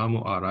اور آرام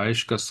و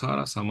آرائش کا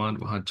سارا سامان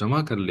وہاں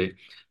جمع کر لے،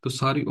 تو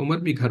ساری عمر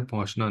بھی گھر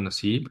پہنچنا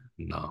نصیب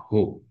نہ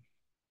ہو،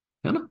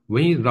 ہے نا؟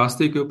 وہیں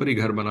راستے کے اوپر ہی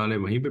گھر بنا لے،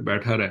 وہیں پہ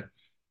بیٹھا رہے،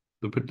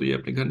 تو پھر تو یہ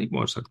اپنے گھر نہیں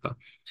پہنچ سکتا۔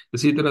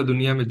 اسی طرح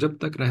دنیا میں جب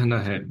تک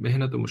رہنا ہے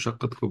محنت و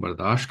مشقت کو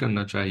برداشت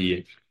کرنا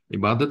چاہیے۔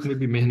 عبادت میں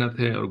بھی محنت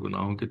ہے اور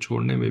گناہوں کے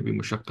چھوڑنے میں بھی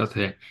مشقت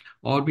ہے،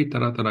 اور بھی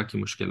طرح طرح کی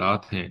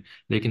مشکلات ہیں،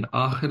 لیکن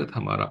آخرت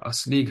ہمارا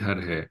اصلی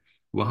گھر ہے،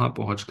 وہاں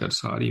پہنچ کر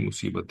ساری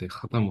مصیبتیں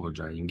ختم ہو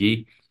جائیں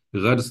گی۔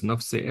 غرض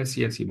نفس سے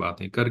ایسی ایسی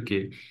باتیں کر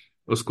کے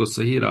اس کو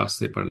صحیح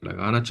راستے پر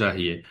لگانا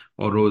چاہیے،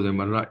 اور روز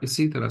مرہ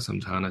اسی طرح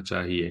سمجھانا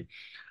چاہیے۔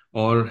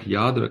 اور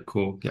یاد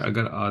رکھو کہ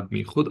اگر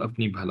آدمی خود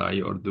اپنی بھلائی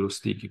اور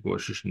درستی کی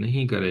کوشش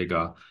نہیں کرے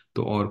گا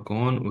تو اور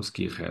کون اس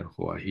کی خیر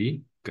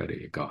خواہی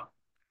کرے گا؟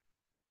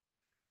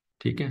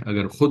 ٹھیک ہے،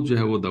 اگر خود جو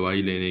ہے وہ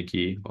دوائی لینے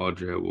کی اور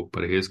جو ہے وہ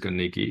پرہیز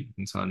کرنے کی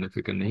انسان نے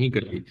فکر نہیں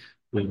کری،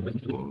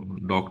 تو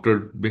ڈاکٹر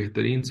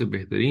بہترین سے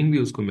بہترین بھی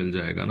اس کو مل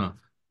جائے گا نا،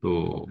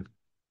 تو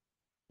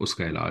اس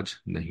کا علاج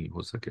نہیں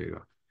ہو سکے گا۔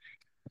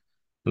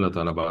 اللہ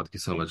تعالیٰ بات کی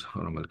سمجھ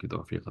اور عمل کی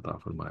توفیق عطا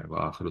فرمائے۔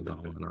 وآخر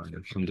دعوانا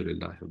الحمد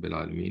للہ رب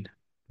العالمین۔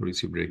 تھوڑی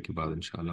سی بریک کے بعد انشاءاللہ